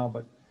right now,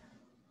 but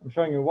I'm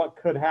showing you what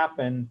could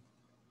happen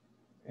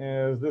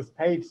is this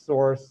page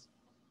source.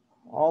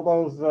 All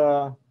those,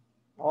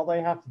 all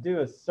they have to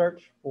do is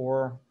search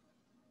for.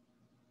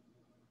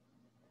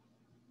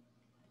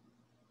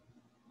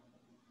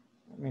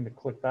 I mean to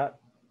click that.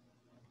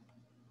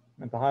 I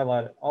meant to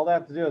highlight it. All they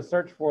have to do is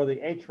search for the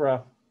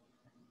href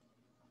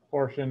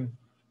portion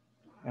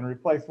and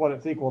replace what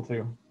it's equal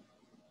to.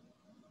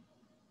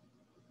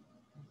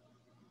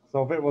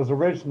 So if it was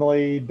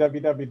originally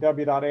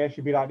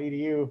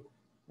www.asub.edu,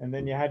 and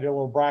then you had your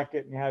little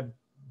bracket and you had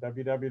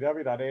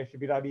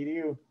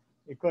www.asub.edu,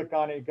 you click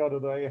on it, you go to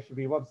the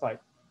ASUB website.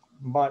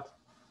 But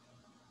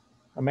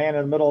a man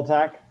in the middle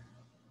attack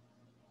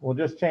will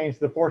just change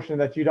the portion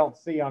that you don't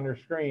see on your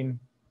screen,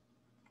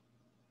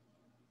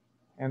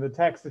 and the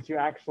text that you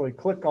actually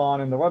click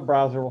on in the web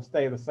browser will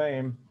stay the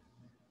same,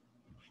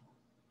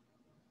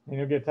 and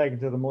you'll get taken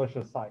to the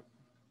malicious site.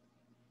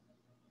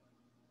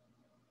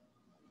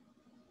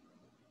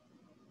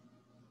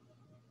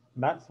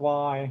 That's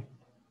why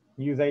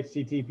use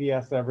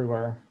HTTPS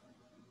everywhere.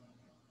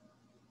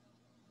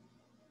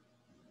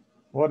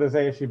 What is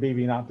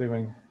ASUBB not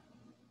doing?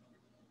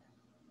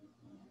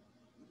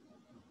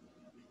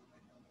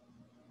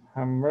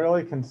 I'm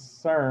really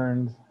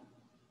concerned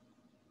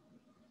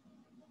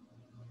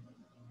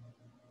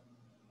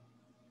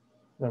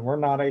that we're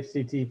not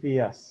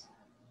HTTPS.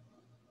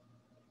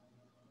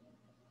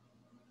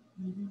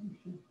 Maybe we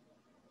should.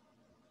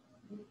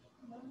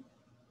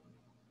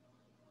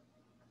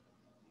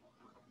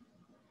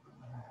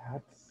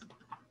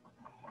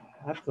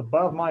 That's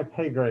above my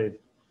pay grade.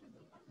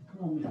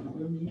 Come on, man. I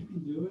mean, you can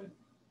do it.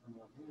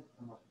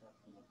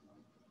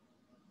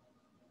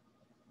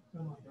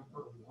 Been like that for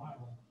a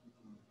while.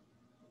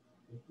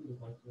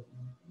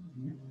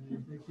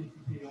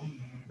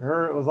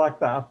 Sure, it was like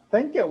that. I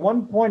think at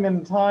one point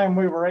in time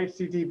we were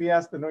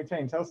HTTPS, then we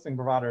changed hosting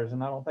providers,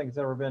 and I don't think it's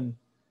ever been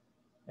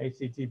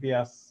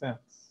HTTPS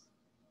since.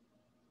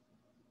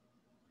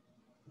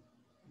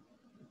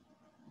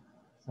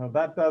 So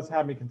that does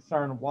have me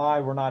concerned why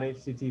we're not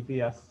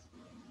HTTPS.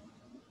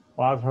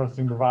 Why is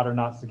hosting provider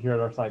not secured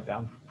our site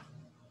down?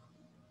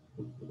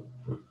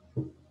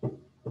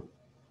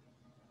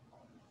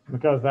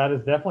 Because that is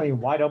definitely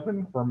wide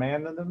open for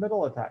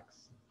man-in-the-middle attacks.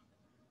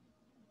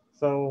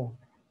 So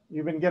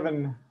you've been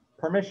given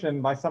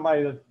permission by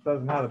somebody that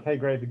doesn't have the pay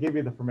grade to give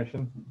you the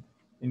permission,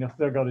 and you'll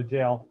still go to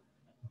jail.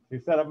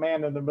 You set up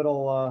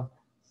man-in-the-middle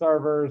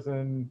servers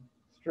and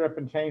strip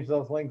and change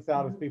those links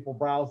out as people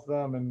browse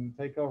them and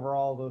take over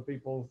all the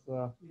people's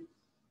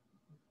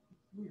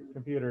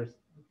computers.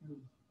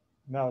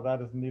 No,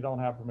 that isn't. You don't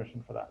have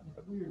permission for that.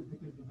 It's weird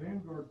because the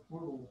Vanguard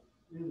portal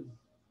is.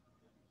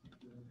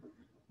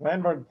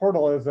 Vanguard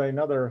Portal is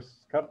another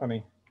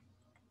company.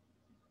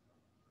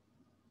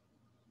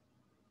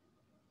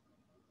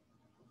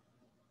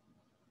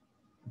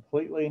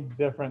 Completely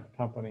different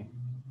company.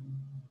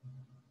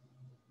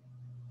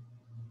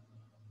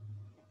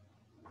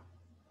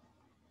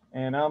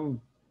 And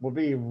would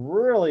be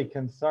really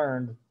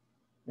concerned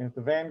if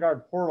the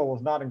Vanguard Portal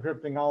was not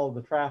encrypting all of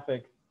the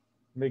traffic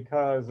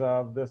because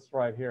of this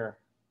right here.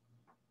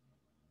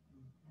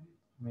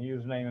 and the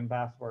username and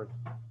password.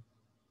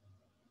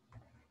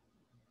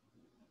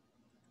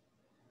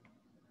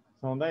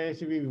 So on the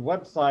ASUB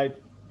website,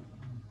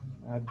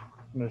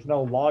 there's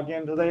no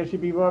login to the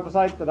ASUB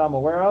website that I'm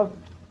aware of.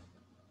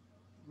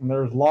 And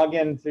there's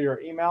login to your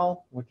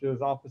email, which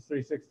is Office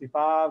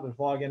 365. There's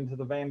login to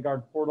the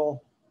Vanguard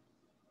portal,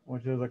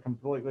 which is a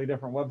completely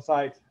different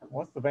website.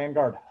 What's the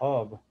Vanguard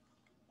Hub?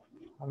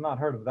 I've not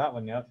heard of that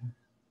one yet.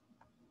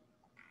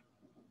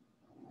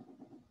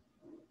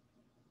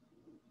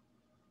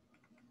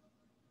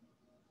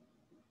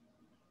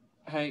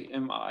 Hey,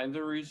 am I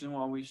the reason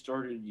why we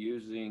started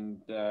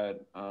using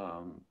that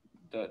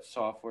that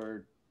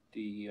software?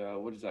 The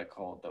what is that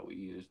called that we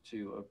use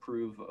to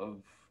approve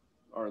of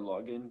our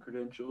login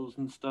credentials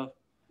and stuff?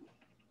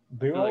 I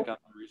feel Duo? like I'm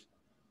the reason.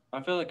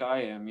 I feel like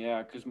I am,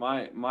 yeah, because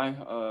my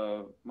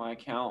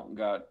account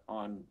got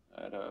on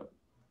at a.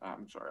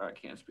 I'm sorry, I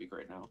can't speak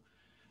right now,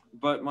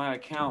 but my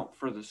account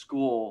for the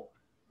school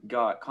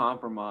got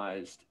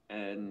compromised,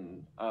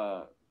 and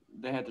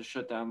they had to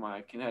shut down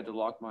had to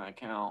lock my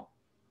account.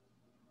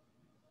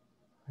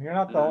 You're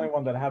not the only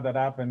one that had that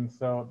happen,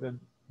 so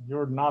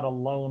you're not a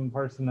lone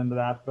person into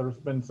that. There's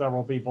been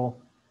several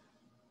people.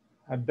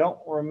 I don't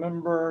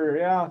remember,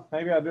 yeah,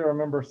 maybe I do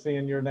remember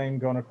seeing your name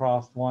going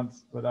across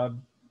once, but I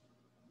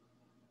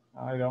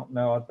don't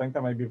know. I think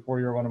that may be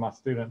before you were one of my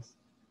students,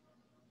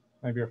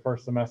 maybe your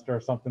first semester or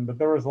something, but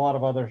there was a lot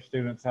of other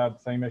students had the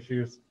same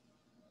issues.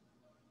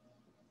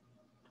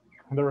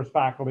 And there was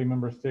faculty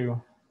members too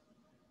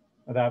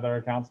that had their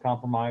accounts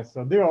compromised.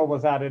 So Duo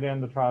was added in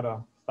to try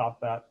to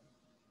stop that.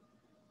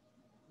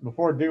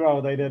 Before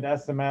Duo, they did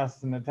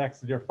SMS and it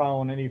texted your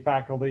phone. Any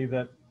faculty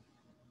that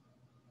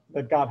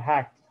got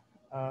hacked,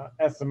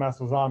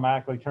 SMS was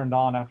automatically turned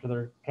on after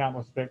their account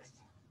was fixed.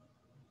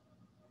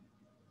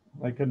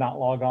 They could not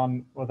log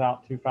on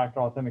without two-factor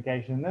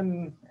authentication.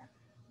 Then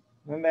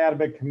they had a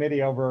big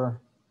committee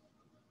over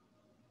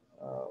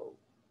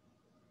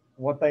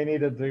what they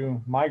needed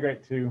to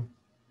migrate to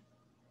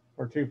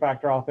for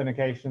two-factor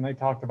authentication. They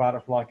talked about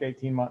it for like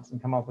 18 months and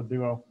come up with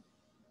Duo.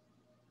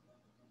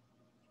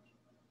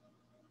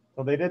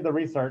 So they did the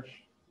research.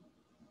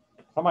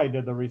 Somebody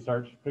did the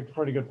research, picked a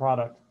pretty good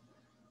product.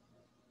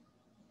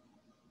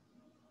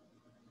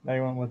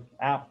 They went with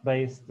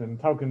app-based and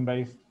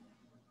token-based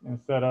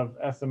instead of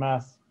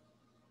SMS.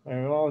 They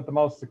went with the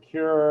most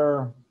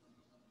secure,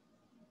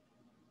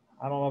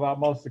 I don't know about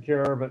most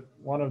secure, but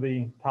one of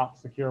the top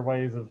secure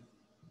ways of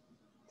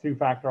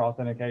two-factor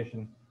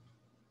authentication.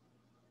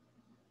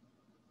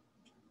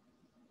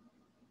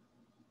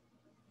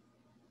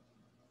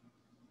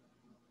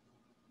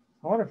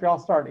 I wonder if y'all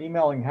start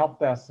emailing help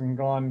desks and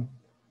going,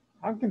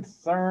 I'm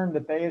concerned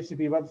that the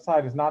ASUB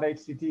website is not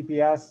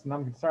HTTPS, and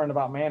I'm concerned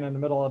about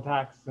man-in-the-middle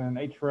attacks and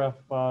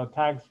href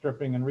tag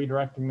stripping and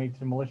redirecting me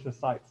to malicious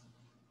sites.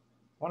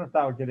 I wonder if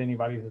that would get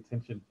anybody's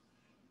attention.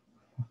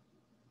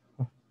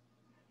 I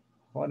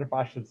wonder if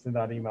I should send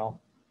that email.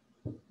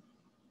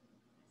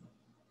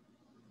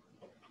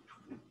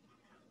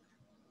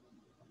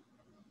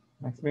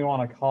 Makes me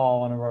want to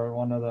call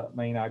one of the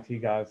main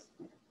IT guys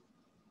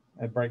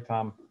at break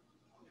time.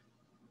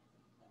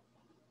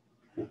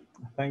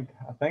 I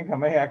think I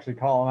may actually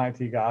call an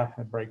IT guy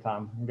at break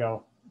time and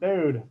go,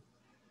 dude,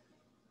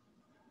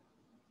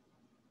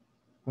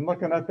 I'm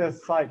looking at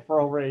this site for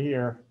over a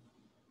year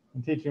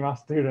and teaching my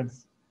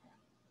students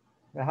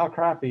how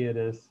crappy it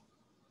is.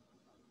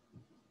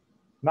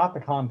 Not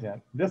the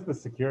content, just the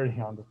security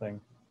on the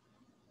thing.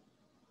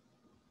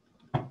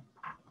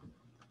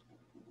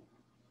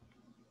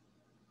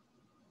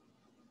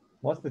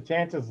 What's the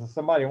chances of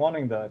somebody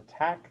wanting to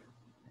attack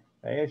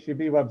the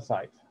ASUB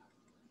website?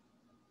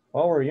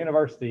 Well, we're a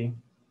university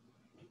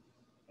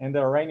and the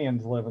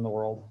Iranians live in the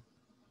world.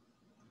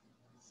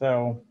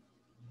 So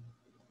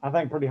I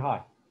think pretty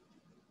high.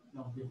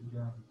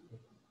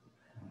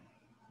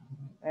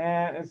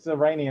 And it's the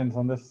Iranians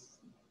on this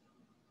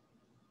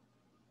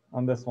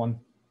one.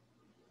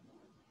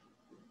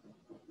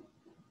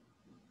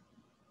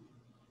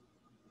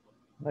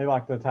 They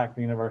like to attack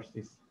the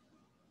universities.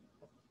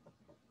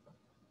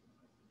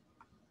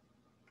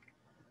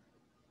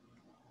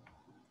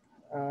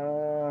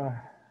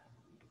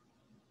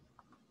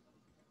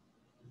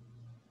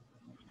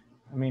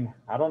 I mean,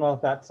 I don't know if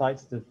that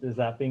site's, is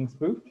that being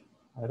spoofed?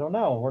 I don't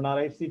know. We're not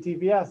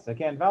HTTPS. I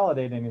can't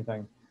validate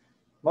anything.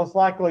 Most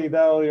likely,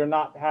 though, you're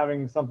not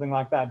having something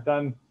like that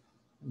done,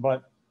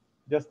 but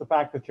just the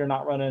fact that you're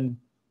not running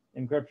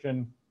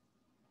encryption,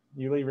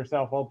 you leave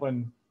yourself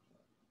open,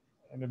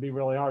 and it'd be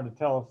really hard to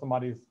tell if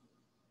somebody's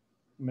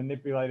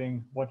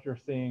manipulating what you're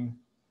seeing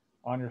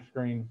on your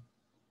screen.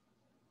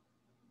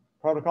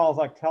 Protocols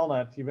like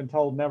Telnet, you've been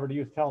told never to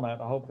use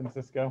Telnet, I hope, in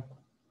Cisco,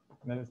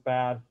 and that it's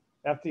bad.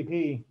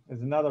 FTP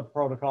is another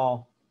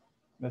protocol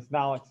that's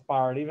now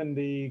expired. Even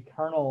the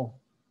kernel,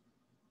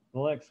 the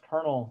Linux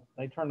kernel,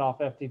 they turned off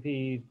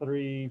FTP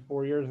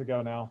 3-4 years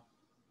ago now.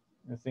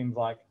 It seems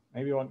like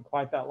maybe it wasn't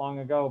quite that long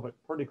ago, but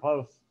pretty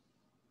close.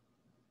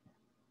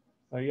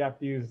 So you have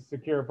to use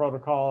secure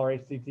protocol or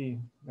an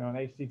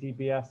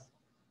HTTPS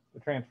to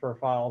transfer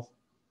files.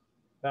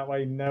 That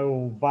way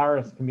no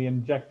virus can be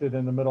injected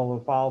in the middle of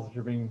the files that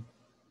you're being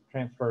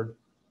transferred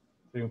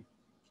to.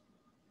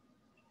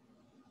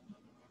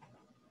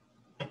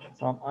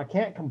 So I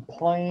can't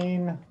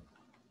complain,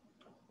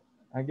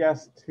 I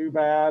guess, too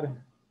bad.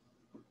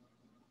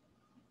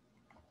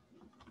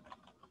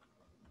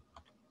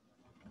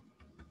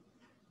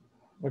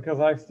 Because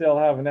I still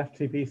have an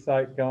FTP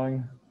site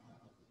going.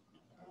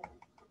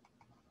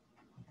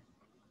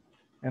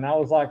 And I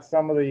was like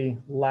some of the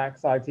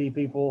lax IT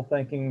people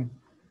thinking,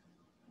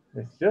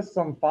 it's just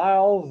some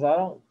files.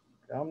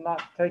 I'm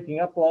not taking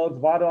uploads.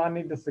 Why do I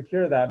need to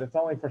secure that? It's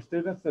only for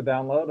students to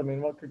download. I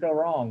mean, what could go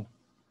wrong?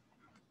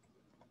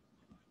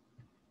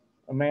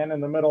 A man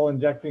in the middle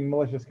injecting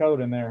malicious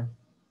code in there.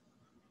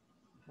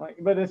 Like,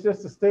 but it's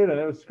just a student.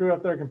 It would screw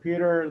up their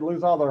computer,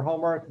 lose all their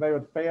homework, they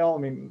would fail.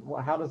 I mean,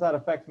 how does that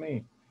affect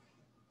me?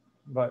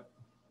 But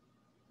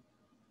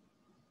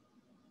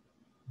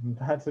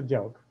that's a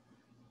joke.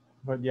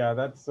 But yeah,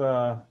 that's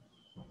at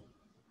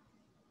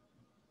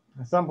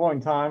some point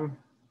in time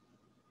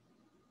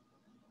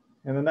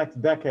in the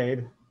next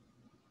decade,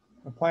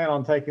 I plan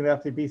on taking the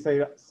FTP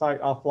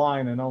site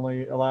offline and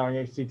only allowing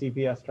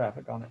HTTPS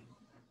traffic on it.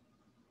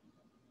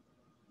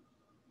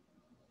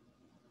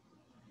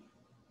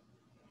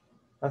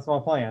 That's my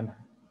plan.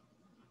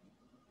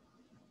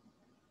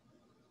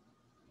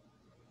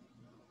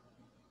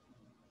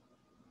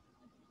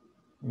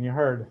 And you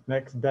heard,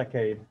 next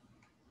decade.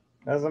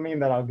 Doesn't mean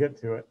that I'll get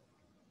to it.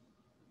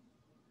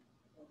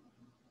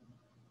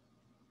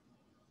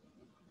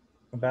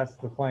 But that's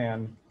the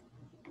plan.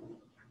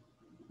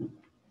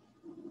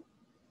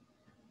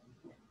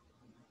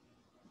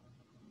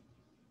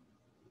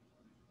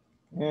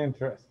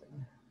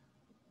 Interesting.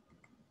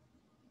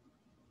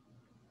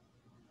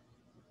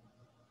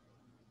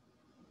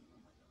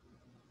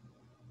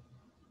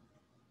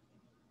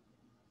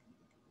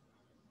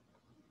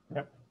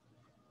 Yep.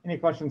 Any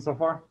questions so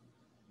far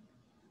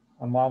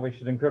on why we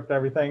should encrypt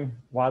everything?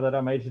 Why that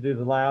I made you do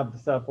the lab to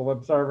set up a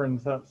web server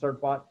and set up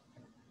certbot?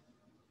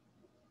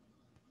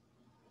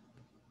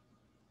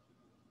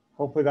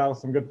 Hopefully that was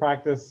some good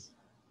practice.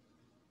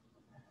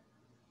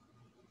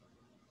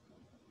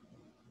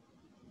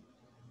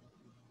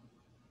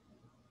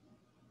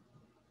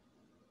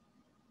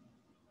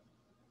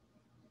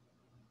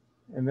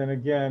 And then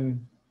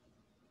again,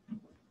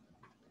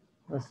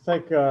 let's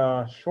take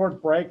a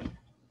short break.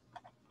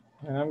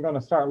 And I'm going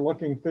to start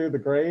looking through the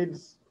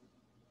grades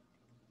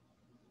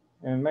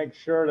and make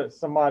sure that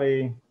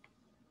somebody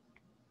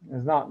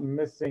is not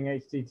missing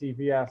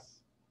HTTPS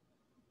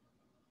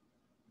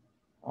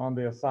on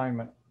the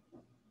assignment.